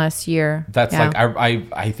one less year. That's like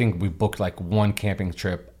I think we booked like one camping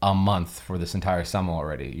trip a month for this entire summer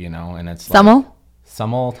already. And it's like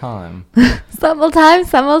summer time. Summer time.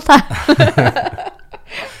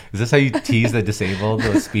 Is this how you tease the disabled,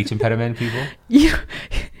 the speech impediment people?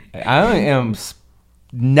 I am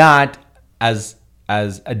not as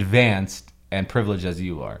advanced and privileged as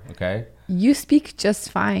you are, okay? You speak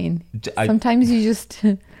just fine. Sometimes you just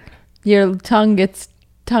your tongue gets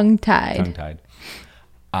tongue-tied.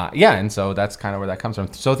 And so that's kind of where that comes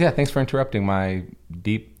from. So yeah, thanks for interrupting my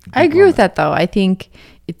deep I agree with that though. I think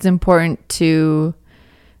it's important to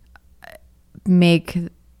make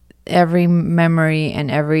every memory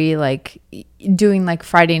and every like doing like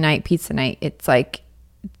Friday night pizza night. It's like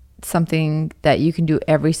something that you can do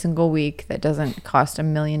every single week that doesn't cost $1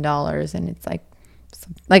 million, and it's like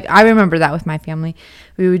I remember that with my family.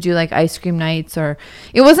 We would do like ice cream nights, or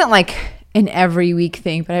it wasn't like an every week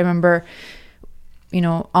thing, but I remember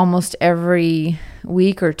almost every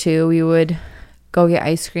week or two we would go get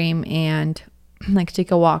ice cream and like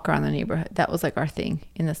take a walk around the neighborhood. That was like our thing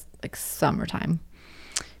in this like summertime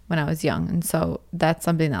when I was young, and so that's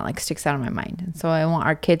something that like sticks out in my mind. And so I want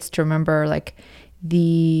our kids to remember like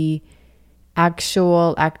the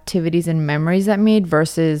actual activities and memories that made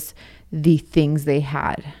versus the things they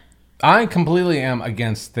had. I completely am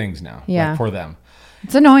against things now. Yeah. Like, for them.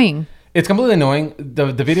 It's annoying. It's completely annoying.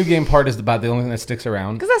 The video game part is about the only thing that sticks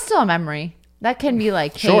around. Because that's still a memory. That can be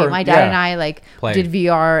like, hey, sure, my dad and I like played. did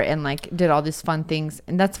VR and like did all these fun things,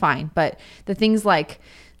 and that's fine. But the things like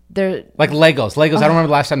they're like Legos. I don't remember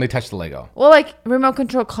the last time they touched the Lego. Well, like remote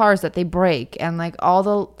control cars that they break, and like all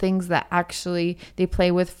the things that actually they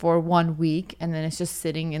play with for 1 week, and then it's just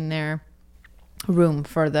sitting in their room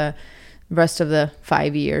for the rest of the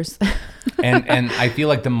 5 years. and I feel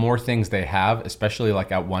like the more things they have, especially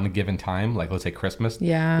like at one given time, like let's say Christmas,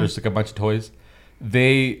 there's like a bunch of toys.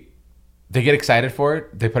 They get excited for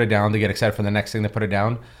it. They put it down. They get excited for the next thing. They put it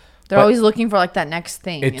down. They're always looking for like that next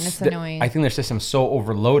thing, and it's annoying. I think their system's so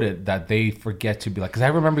overloaded that they forget to be like, because I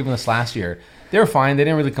remember even this last year, they were fine. They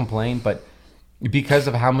didn't really complain, but because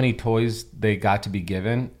of how many toys they got to be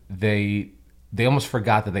given, they almost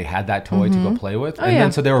forgot that they had that toy to go play with.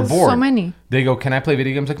 Then so they were bored. So many. They go, can I play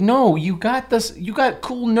video games? Like, no, you got this. You got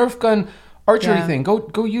cool Nerf gun archery thing.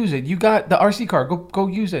 Go use it. You got the RC car. Go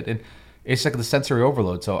use it. And it's like the sensory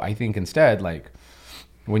overload. So I think instead, like,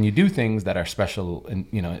 when you do things that are special and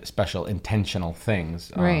special intentional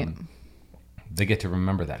things, right, they get to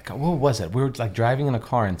remember that. God, what was it? We were like driving in a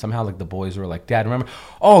car, and somehow like the boys were like, "Dad, remember?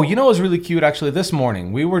 Oh, it was really cute actually. This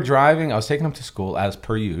morning we were driving. I was taking them to school as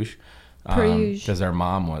per usual, because their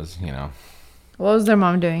mom was, What was their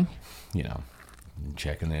mom doing?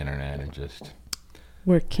 Checking the internet and just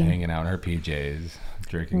working, hanging out in her PJs."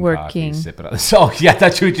 Drinking coffee, sipping on. So yeah,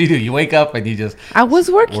 that's what you do. You wake up and you just. I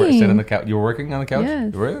was working. Sit on the couch. You were working on the couch.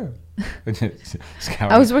 Yes.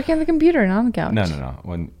 I was working on the computer, not on the couch. No.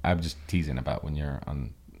 When I'm just teasing about when you're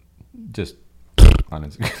on, just on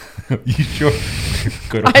Instagram. You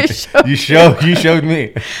showed. You showed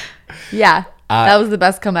me. Yeah, that was the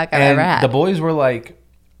best comeback I've ever had. The boys were like,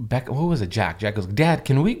 What was it? Jack goes, Dad,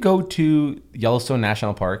 can we go to Yellowstone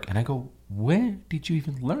National Park? And I go, where did you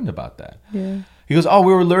even learn about that? Yeah. He goes,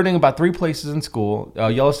 we were learning about 3 places in school: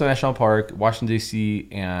 Yellowstone National Park, Washington D.C.,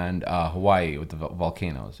 and Hawaii with the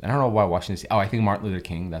volcanoes. And I don't know why Washington D.C. I think Martin Luther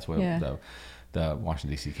King. That's where the Washington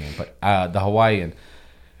D.C. came. But the Hawaiian.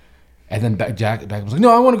 And then Jack was like, no,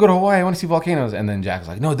 I want to go to Hawaii. I want to see volcanoes. And then Jack was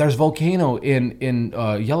like, no, there's volcano in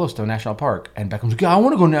Yellowstone National Park. And Beckham was like, yeah, I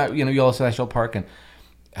want to go now, Yellowstone National Park. And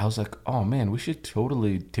I was like, oh man, we should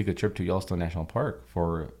totally take a trip to Yellowstone National Park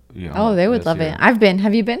for Oh, they would love it. I've been.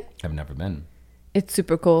 Have you been? I've never been. It's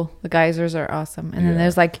super cool. The geysers are awesome. And then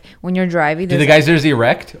there's like when you're driving. Do the geysers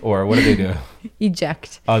erect or what do they do?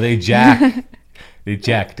 Eject. Oh, they jack. They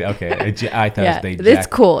eject. Okay, I thought it was they jack. It's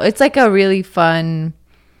cool. It's like a really fun,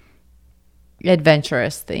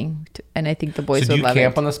 adventurous thing, and I think the boys would love it. So do you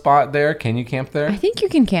camp on the spot there? Can you camp there? I think you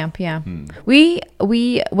can camp. Yeah. We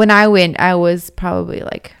when I went, I was probably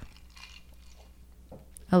like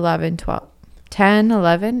 11, 12, 10,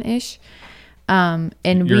 11 ish. And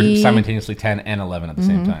you're simultaneously 10 and 11 at the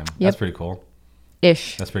same time. Yep. That's pretty cool.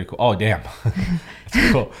 Ish. That's pretty cool. Oh, damn.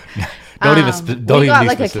 That's cool. Don't we got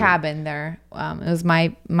like specific. A cabin there. It was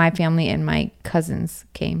my family and my cousins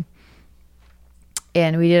came.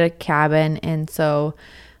 And we did a cabin. And so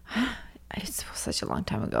it was such a long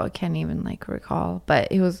time ago. I can't even like recall.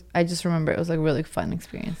 But I just remember it was like a really fun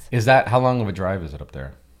experience. How long of a drive is it up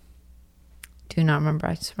there? Do not remember.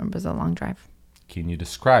 I just remember it was a long drive. Can you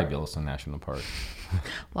describe Yellowstone National Park?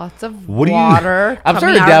 Lots of water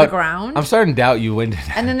coming out of the ground. I'm starting to doubt you went.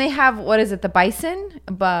 And then they have, what is it, the bison?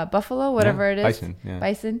 Buffalo? Whatever it is. Bison, yeah.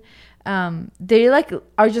 Bison. They like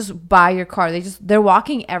are just by your car. They're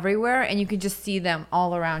walking everywhere and you can just see them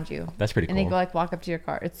all around you. That's pretty cool. And they go like walk up to your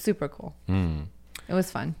car. It's super cool. It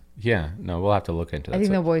was fun. Yeah. No, we'll have to look into that. I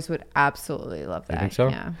think the boys would absolutely love that. You think so?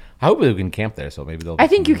 Yeah. I hope we can camp there, so maybe they'll. I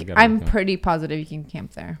think I'm pretty positive you can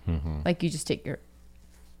camp there. Like you just take your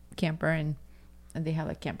camper and they have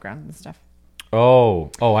like campgrounds and stuff. I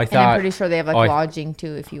thought. And I'm pretty sure they have like lodging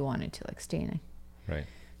too if you wanted to like stay in a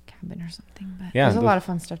cabin or something. But there's a lot of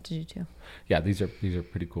fun stuff to do too. Yeah, these are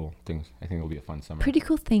pretty cool things. I think it'll be a fun summer. Pretty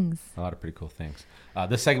cool things. A lot of pretty cool things.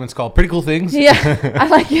 This segment's called Pretty Cool Things. Yeah, I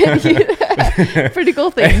like it. Pretty cool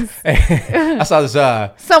things. I saw this.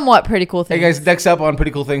 Somewhat pretty cool things. Hey guys, next up on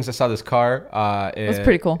Pretty Cool Things, I saw this car. It was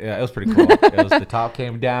pretty cool. Yeah, it was pretty cool. The top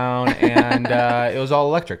came down and it was all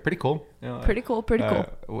electric. Pretty cool. Pretty cool.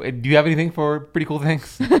 Do you have anything for Pretty Cool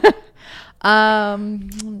Things?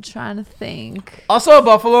 I'm trying to think. I saw a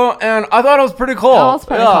buffalo and I thought it was pretty cool. That was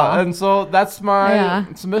pretty cool. And so that's my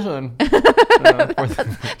submission.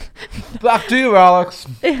 Back to you, Alex.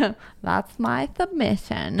 Yeah, that's my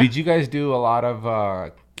submission. Did you guys do a lot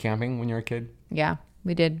of camping when you were a kid? Yeah,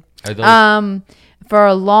 we did. For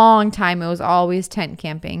a long time, it was always tent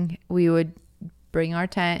camping. We would bring our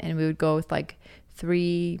tent and we would go with like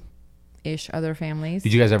 3-ish other families.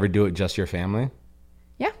 Did you guys ever do it just your family?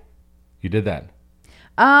 Yeah. You did that?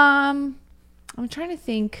 I'm trying to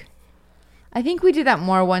think. I think we did that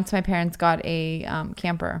more once my parents got a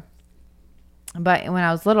camper. But when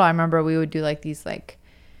I was little, I remember we would do like these like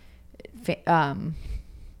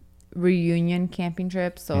reunion camping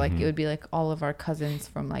trips. So like it would be like all of our cousins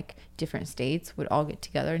from like different states would all get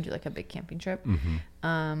together and do like a big camping trip.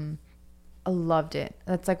 I loved it.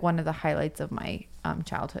 That's like one of the highlights of my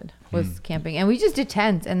childhood was camping. And we just did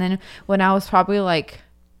tents. And then when I was probably like,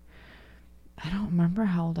 I don't remember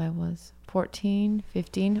how old I was, 14,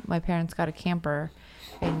 15, my parents got a camper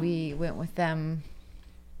and we went with them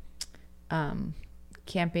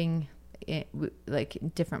camping like in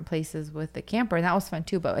different places with the camper, and that was fun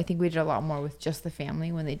too. But I think we did a lot more with just the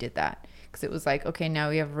family when they did that, because it was like, okay, now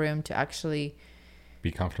we have room to actually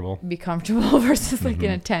be comfortable versus like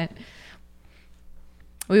in a tent.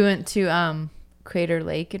 We went to Crater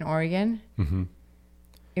Lake in Oregon.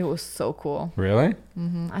 It was so cool. Really?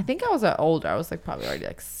 I think I was older. I was like probably already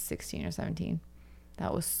like 16 or 17.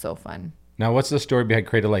 That was so fun. Now, what's the story behind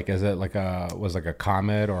Crater Lake? Is it like was like a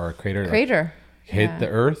comet or a crater? Crater. Like hit the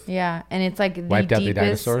earth? Yeah. And it's like wiped out the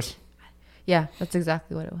dinosaurs? Yeah, that's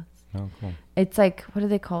exactly what it was. Oh, cool. It's like, what do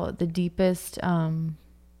they call it? The deepest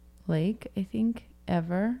lake, I think,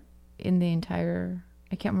 ever in the entire,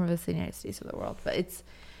 I can't remember if it's the United States or the world, but it's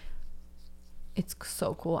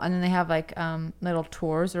so cool. And then they have like little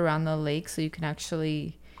tours around the lake, so you can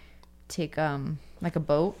actually take like a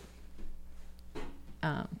boat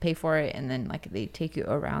pay for it, and then like they take you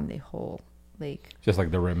around the whole lake. Just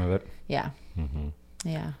like the rim of it. Yeah.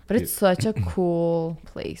 Yeah, but it's such a cool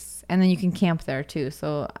place, and then you can camp there too.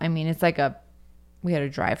 So I mean, it's like we had to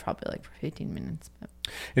drive probably like for 15 minutes. But.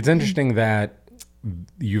 It's interesting that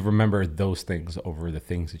you remember those things over the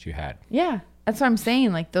things that you had. Yeah, that's what I'm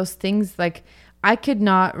saying. Like those things, like I can't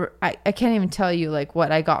even tell you like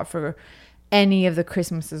what I got for any of the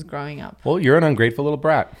Christmases growing up. Well, you're an ungrateful little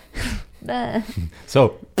brat.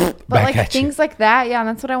 So, but like things like that, yeah, and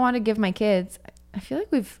that's what I want to give my kids. I feel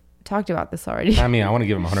like we've talked about this already. I mean, I want to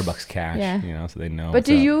give them $100 cash, yeah. So they know. But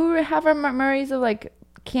do you have memories of like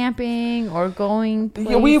camping or going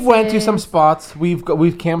places? Yeah, we went to some spots. We've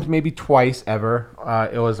camped maybe twice ever.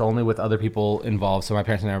 It was only with other people involved, so my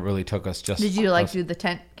parents never really took us. Just did you like do the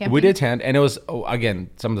tent camping? We did tent, and it was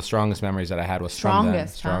again some of the strongest memories that I had was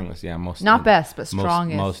strongest, yeah, most not best, but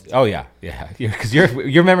strongest. Most. Oh yeah, because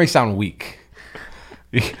your memories sound weak.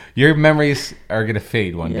 Your memories are gonna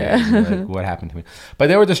fade one day. Like, what happened to me? But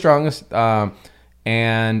they were the strongest.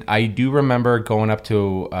 And I do remember going up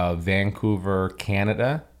to Vancouver,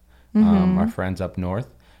 Canada. Our friends up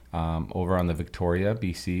north, over on the Victoria,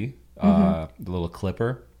 BC, the little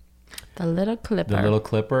Clipper. The little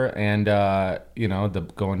Clipper. And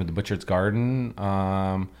going to the Butcher's Garden.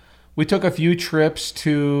 We took a few trips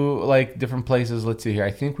to like different places. Let's see here.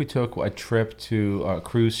 I think we took a trip to a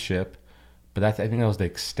cruise ship, but I think that was the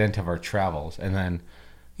extent of our travels. And then.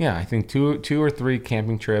 Yeah, I think two or three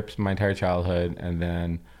camping trips my entire childhood, and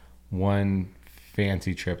then one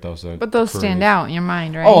fancy trip that was a But those cruise. stand out in your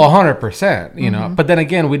mind, right? Oh, 100%. You know, but then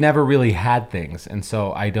again, we never really had things, and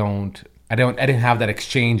so I didn't have that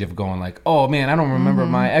exchange of going like, oh man, I don't remember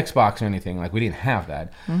my Xbox or anything. Like we didn't have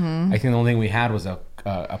that. I think the only thing we had was a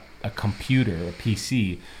computer, a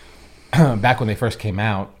PC, back when they first came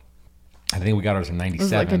out. I think we got ours in '97.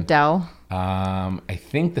 Was it like a Dell? I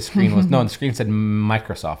think the screen was the screen said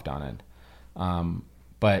Microsoft on it.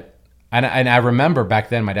 But I remember back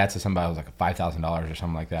then my dad said something about it was like $5,000 or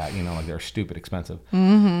something like that. You know, like they were stupid expensive.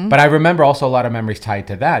 But I remember also a lot of memories tied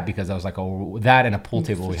to that because I was like, oh, that and a pool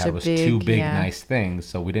table we had was two big nice things.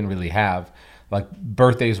 So we didn't really have like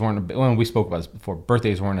birthdays weren't. When we spoke about this before,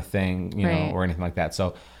 birthdays weren't a thing, you know, or anything like that.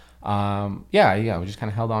 So. We just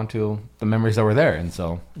kind of held on to the memories that were there, and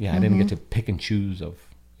so I didn't get to pick and choose of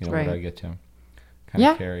what I get to kind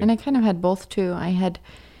of carry. And I kind of had both too. I had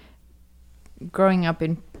growing up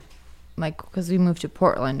in because we moved to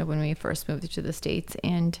Portland when we first moved to the States,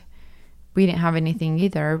 and we didn't have anything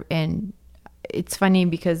either. And it's funny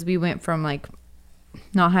because we went from like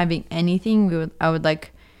not having anything. I would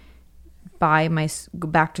like buy my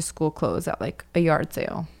back to school clothes at like a yard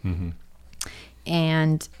sale.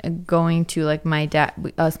 And going to like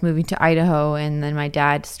us moving to Idaho, and then my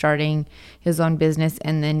dad starting his own business,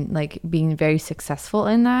 and then like being very successful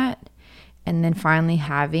in that, and then finally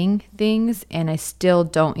having things. And I still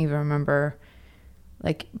don't even remember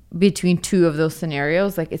like between two of those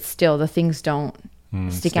scenarios, like it's still the things don't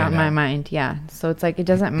stick out in my mind. Yeah. So it's like, it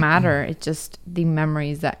doesn't matter. It's just the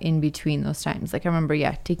memories that in between those times. Like I remember,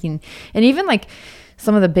 taking, and even like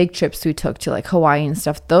some of the big trips we took to like Hawaii and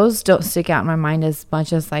stuff, those don't stick out in my mind as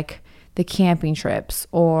much as like the camping trips,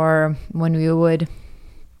 or when we would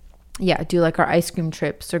do like our ice cream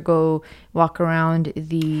trips or go walk around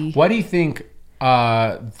the. What do you think things,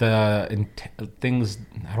 I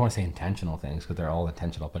don't want to say intentional things because they're all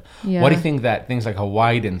intentional, but what do you think that things like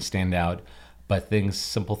Hawaii didn't stand out, but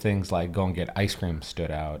simple things like go and get ice cream stood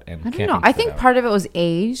out? And I don't know. I think part of it was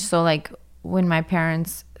age. So like when my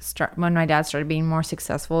dad started being more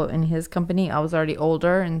successful in his company, I was already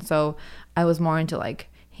older, and so I was more into like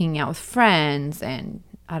hanging out with friends, and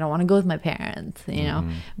I don't want to go with my parents, you know.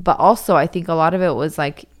 But also I think a lot of it was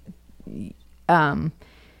like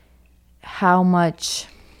how much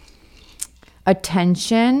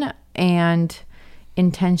attention and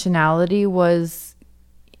intentionality was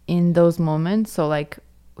in those moments. So like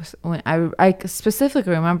when I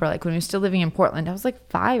specifically remember like when we were still living in Portland, I was like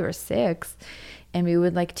 5 or 6, and we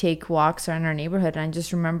would like take walks around our neighborhood, and I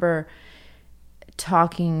just remember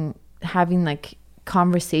having like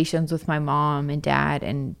conversations with my mom and dad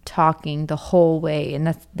and talking the whole way,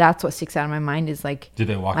 and that's what sticks out in my mind is like, did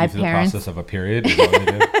they walk you through the process of a period? Is that what they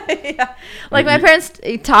did? Yeah, like my parents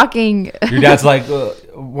talking. Your dad's like,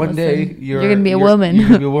 one day you're gonna be a woman. You're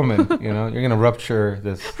gonna be a woman. You know, you're gonna rupture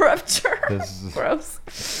this. This gross.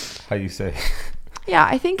 How you say? Yeah,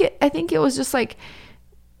 I think it was just like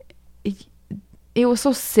it was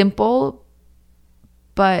so simple,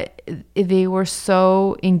 but they were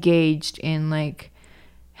so engaged in like,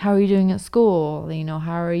 how are you doing at school? You know,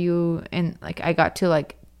 how are you? And like I got to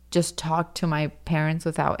like just talk to my parents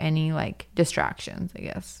without any like distractions, I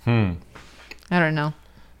guess. I don't know.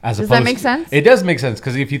 Does that make sense? It does make sense,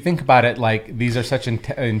 because if you think about it, like these are such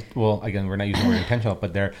well, again, we're not using the word intentional,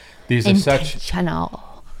 but these are such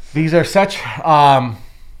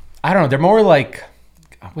I don't know, they're more like,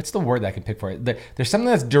 what's the word that I can pick for it? There's something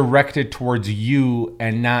that's directed towards you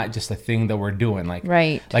and not just a thing that we're doing. Like,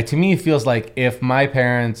 right. Like, to me, it feels like if my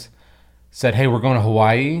parents said, hey, we're going to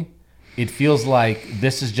Hawaii, it feels like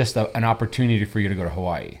this is just an opportunity for you to go to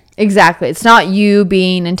Hawaii. Exactly. It's not you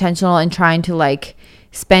being intentional and trying to like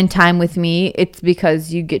spend time with me. It's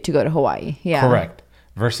because you get to go to Hawaii. Yeah. Correct.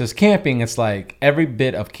 Versus camping, it's like every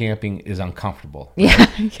bit of camping is uncomfortable. Right?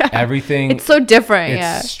 Yeah. Everything. It's so different.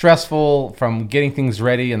 It's stressful from getting things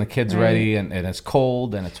ready and the kids ready, and it's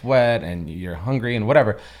cold and it's wet and you're hungry and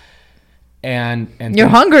whatever. And you're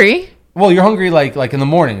hungry. Well, you're hungry like in the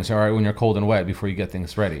mornings, all right, when you're cold and wet before you get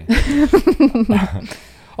things ready.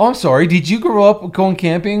 Oh, I'm sorry. Did you grow up going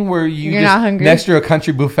camping where you're not hungry next to a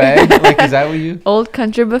country buffet? Like, is that what you? Old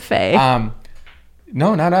country buffet.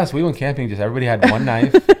 No, not us. We went camping. Just everybody had one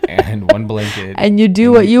knife and one blanket. And you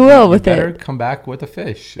do what you will with it. You better come back with a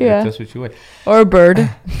fish. Yeah. If that's what you would. Or a bird.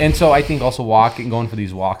 And so I think also going for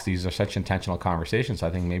these walks, these are such intentional conversations. So I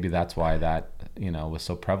think maybe that's why that, was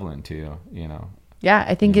so prevalent to, Yeah,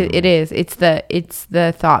 I think it is. It's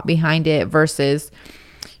the thought behind it versus,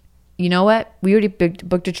 you know what? We already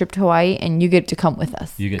booked a trip to Hawaii and you get to come with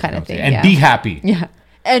us. You get kind to come of thing. and be happy. Yeah.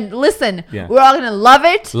 And listen, we're all going to love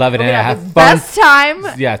it. Love it. We're and gonna have the fun. Best time.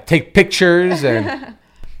 Yeah. Take pictures. And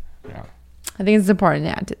I think it's important.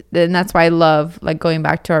 Yeah. And that's why I love like going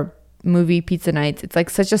back to our movie pizza nights. It's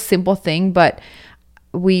like such a simple thing, but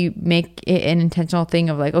we make it an intentional thing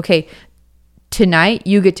of like, okay, tonight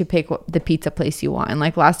you get to pick the pizza place you want. And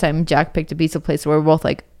like last time Jack picked a pizza place where we're both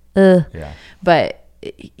like, ugh. Yeah. But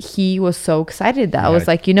he was so excited that I was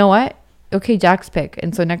like, you know what? Okay, Jack's pick.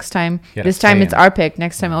 And so next time, this time it's our pick.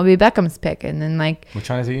 Next time it'll be Beckham's pick. And then like. Which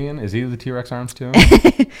one is he in? Is he the T-Rex arms too?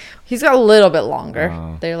 He's got a little bit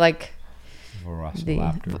longer. They're like.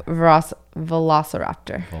 Velociraptor.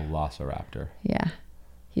 Velociraptor. Yeah.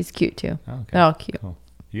 He's cute too. Oh, okay. They're all cute. Cool.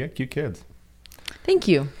 You got cute kids. Thank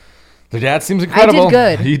you. The dad seems incredible.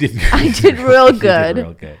 I did good. You did good. I did real good. You did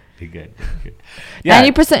real good. You did good. Yeah.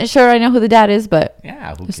 90% sure I know who the dad is, but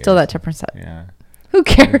yeah, there's still that 10%. Yeah. Who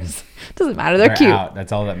cares? Doesn't matter. They're cute. Out.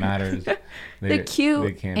 That's all that matters. They're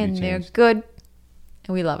cute and they're good,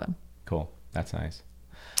 and we love them. Cool. That's nice.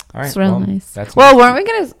 All right. It's real nice. That's well,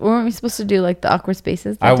 nice. weren't we supposed to do like the awkward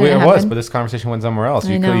spaces? I was, but this conversation went somewhere else.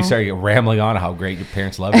 You started rambling on how great your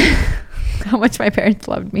parents loved you. How much my parents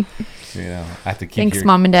loved me. I have to keep Thanks,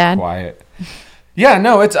 Mom and Dad. Quiet. Yeah,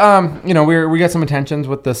 no, it's we got some intentions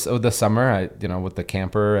with this summer. With the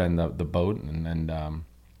camper and the boat, and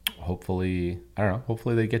hopefully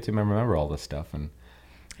they get to remember all this stuff. And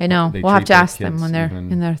I know we'll have to ask them when they're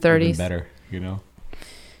in their 30s. Better,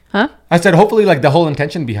 Huh? I said hopefully, like the whole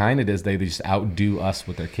intention behind it is they just outdo us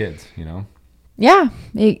with their kids. Yeah,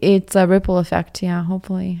 it's a ripple effect. Yeah,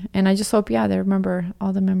 hopefully, and I just hope they remember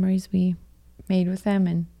all the memories we made with them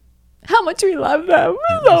and how much we love them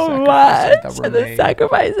so much, and the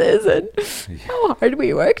sacrifices and how hard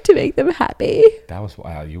we work to make them happy. That was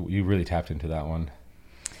wow. You really tapped into that one.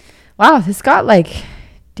 Wow, this got like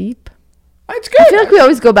deep. It's good. I feel like we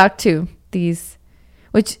always go back to these,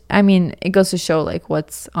 which I mean, it goes to show like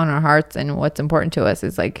what's on our hearts and what's important to us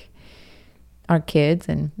is like our kids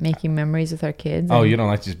and making memories with our kids. Oh, you don't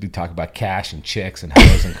like to just be talking about cash and chicks and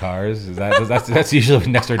houses and cars? That's usually what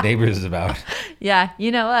Next Door Neighbors is about. Yeah,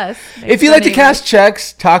 you know us. If you like to cash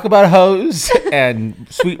checks, talk about hoes and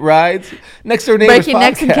sweet rides, Next Door Neighbors breaking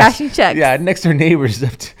necks and cashing checks. Yeah, Next Door Neighbors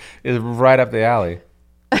is right up the alley.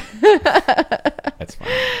 That's fine.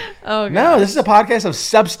 Oh, God. No, this is a podcast of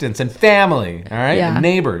substance and family. All right, and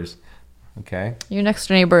neighbors. Okay. Your next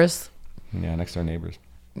door neighbors. Yeah, next door neighbors.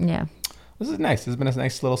 Yeah. This is nice. This has been a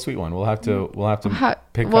nice little sweet one. We'll have to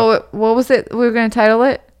pick up. What was it? We were going to title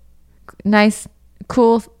it? Nice,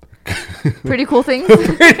 cool, pretty cool things.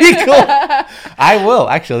 Pretty cool. I will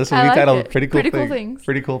actually. This will be titled "Pretty Cool Things."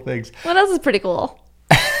 Pretty cool things. What else is pretty cool?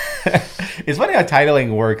 It's funny how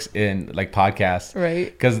titling works in like podcasts,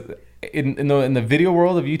 right? Because in the video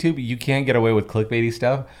world of YouTube, you can't get away with clickbaity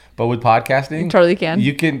stuff, but with podcasting, you totally can.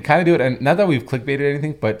 You can kind of do it. And not that we've clickbaited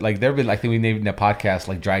anything, but like there've been, I think we named a podcast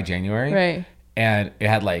like Dry January, right? And it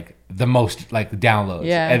had like the most like downloads,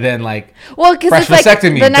 yeah. And then like because it's like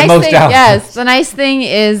the most thing, downloads. Yes, the nice thing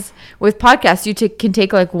is with podcasts, you can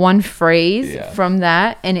take like one phrase from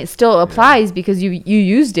that, and it still applies because you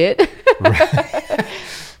used it. Right.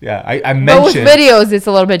 Yeah, I mentioned. But with videos, it's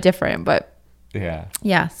a little bit different, but Yeah.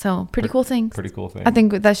 Yeah, so pretty cool things. Pretty cool thing. I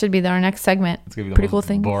think that should be our next segment. It's gonna be the pretty most cool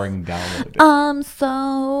thing. boring download.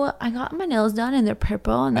 So I got my nails done and they're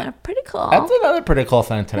purple and they're pretty cool. That's another pretty cool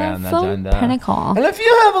thing today on the That's so agenda. pretty cool. And if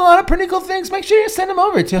you have a lot of pretty cool things, make sure you send them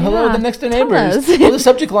over to hello Yeah, the next door tell neighbors us. with the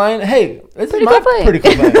subject line. Hey, this Pretty is my cool thing. pretty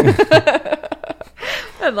cool thing.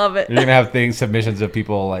 I love it. You're gonna have submissions of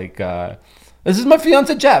people like, this is my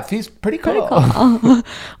fiance Jeff. He's pretty cool.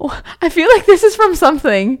 I feel like this is from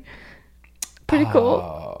something. Pretty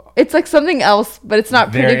cool. It's like something else, but it's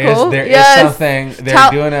not pretty cool. There is something.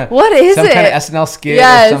 They're doing what is some it? kind of SNL skit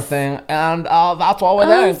or something, and that's all we're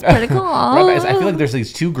doing. It's pretty cool. I feel like there's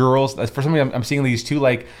these two girls. For some reason, I'm seeing these two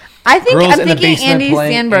like. I think girls I'm in the thinking basement Andy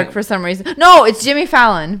playing- Sandberg for some reason. No, it's Jimmy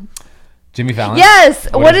Fallon. Jimmy Fallon. Yes.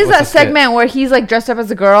 What is what's that the skit? segment where he's like dressed up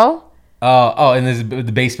as a girl? Oh, in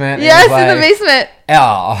the basement. and Yes, he's in the like, basement.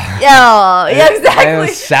 Oh. Yeah, exactly. It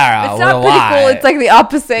was Sarah. It's with not a pretty Y. cool. It's like the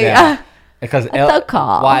opposite. Yeah. Because so cool.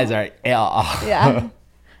 Y's are L. Yeah.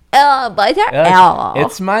 But they're L.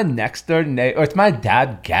 It's my next door neighbor. Or it's my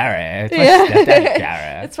dad, Gary. It's my Yeah. stepdad,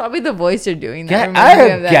 Gary. It's probably the voice you're doing. Get That out reminds me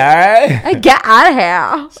of of here, that. Gary. Get out of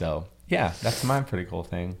here. So, yeah, that's my pretty cool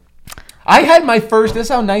thing. I had my first. This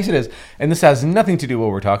is how nice it is, and this has nothing to do with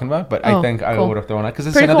what we're talking about. But I think I cool. would have thrown it because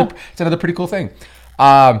it's Pretty another. cool. It's another pretty cool thing.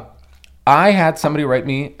 I had somebody write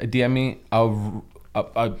me, DM me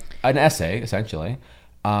an essay essentially,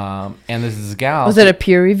 and this is a gal. Was it a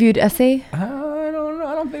peer-reviewed essay? I don't know.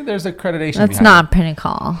 I don't think there's accreditation. That's behind not pretty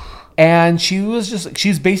cool. And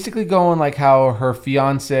she's basically going like how her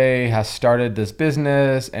fiance has started this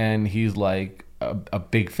business and he's like a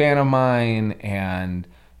big fan of mine and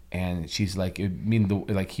she's like,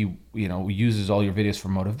 he, uses all your videos for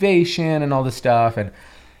motivation and all this stuff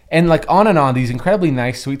and like on and on, these incredibly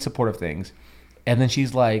nice, sweet, supportive things. And then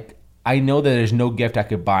she's like, I know that there's no gift I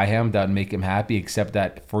could buy him that would make him happy except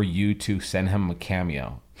that for you to send him a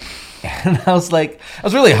cameo. And I was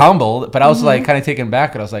really humbled, but I was like kind of taken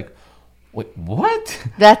back, and I was like, wait, what?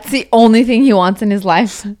 That's the only thing he wants in his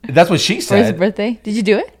life That's what she for his said. birthday. Did you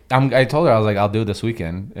do it? I told her, I was like, I'll do it this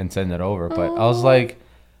weekend and send it over. But I was like,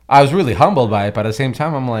 I was really humbled by it, but at the same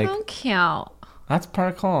time, I'm like, How cute. that's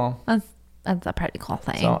pretty cool. That's a pretty cool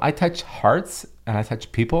thing. So I touch hearts and I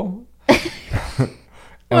touch people. And What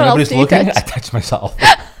when else nobody's do you looking, touch? I touch myself.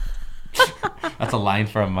 That's a line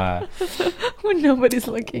from When nobody's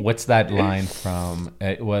looking. what's that line from?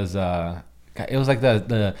 It was like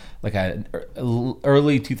the like a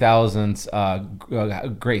early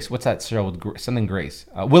 2000s Grace. What's that show with something Grace?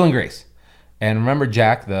 Will and Grace. And remember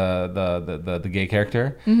Jack, the gay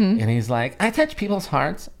character, and he's like, I touch people's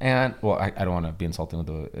hearts, and well, I don't want to be insulting with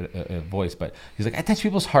the voice, but he's like, I touch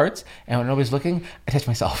people's hearts, and when nobody's looking, I touch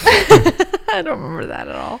myself. I don't remember that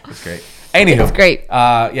at all. It's great. Anywho, It's great.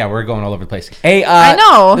 Yeah, we're going all over the place. Hey, I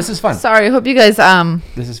know. This is fun. Sorry. I hope you guys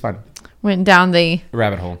This is fun. went down the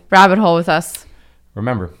Rabbit hole. rabbit hole with us.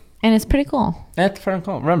 Remember, And it's pretty cool. that's pretty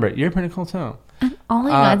cool. Remember, you're pretty cool too. All you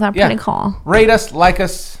guys are yeah. pretty cool. Rate us, like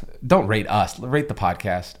us. Don't rate us. Rate the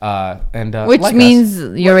podcast. Which like means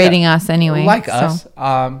us. you're rating us anyway. Like so us.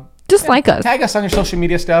 Just like us. Tag us on your social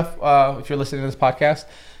media stuff. If you're listening to this podcast,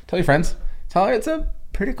 tell your friends. Tell her it's a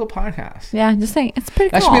pretty cool podcast. Yeah, just saying. It's pretty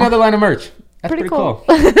That cool. should be another line of merch. That's Pretty pretty cool.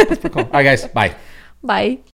 cool. That's pretty cool. All right, guys. Bye. Bye.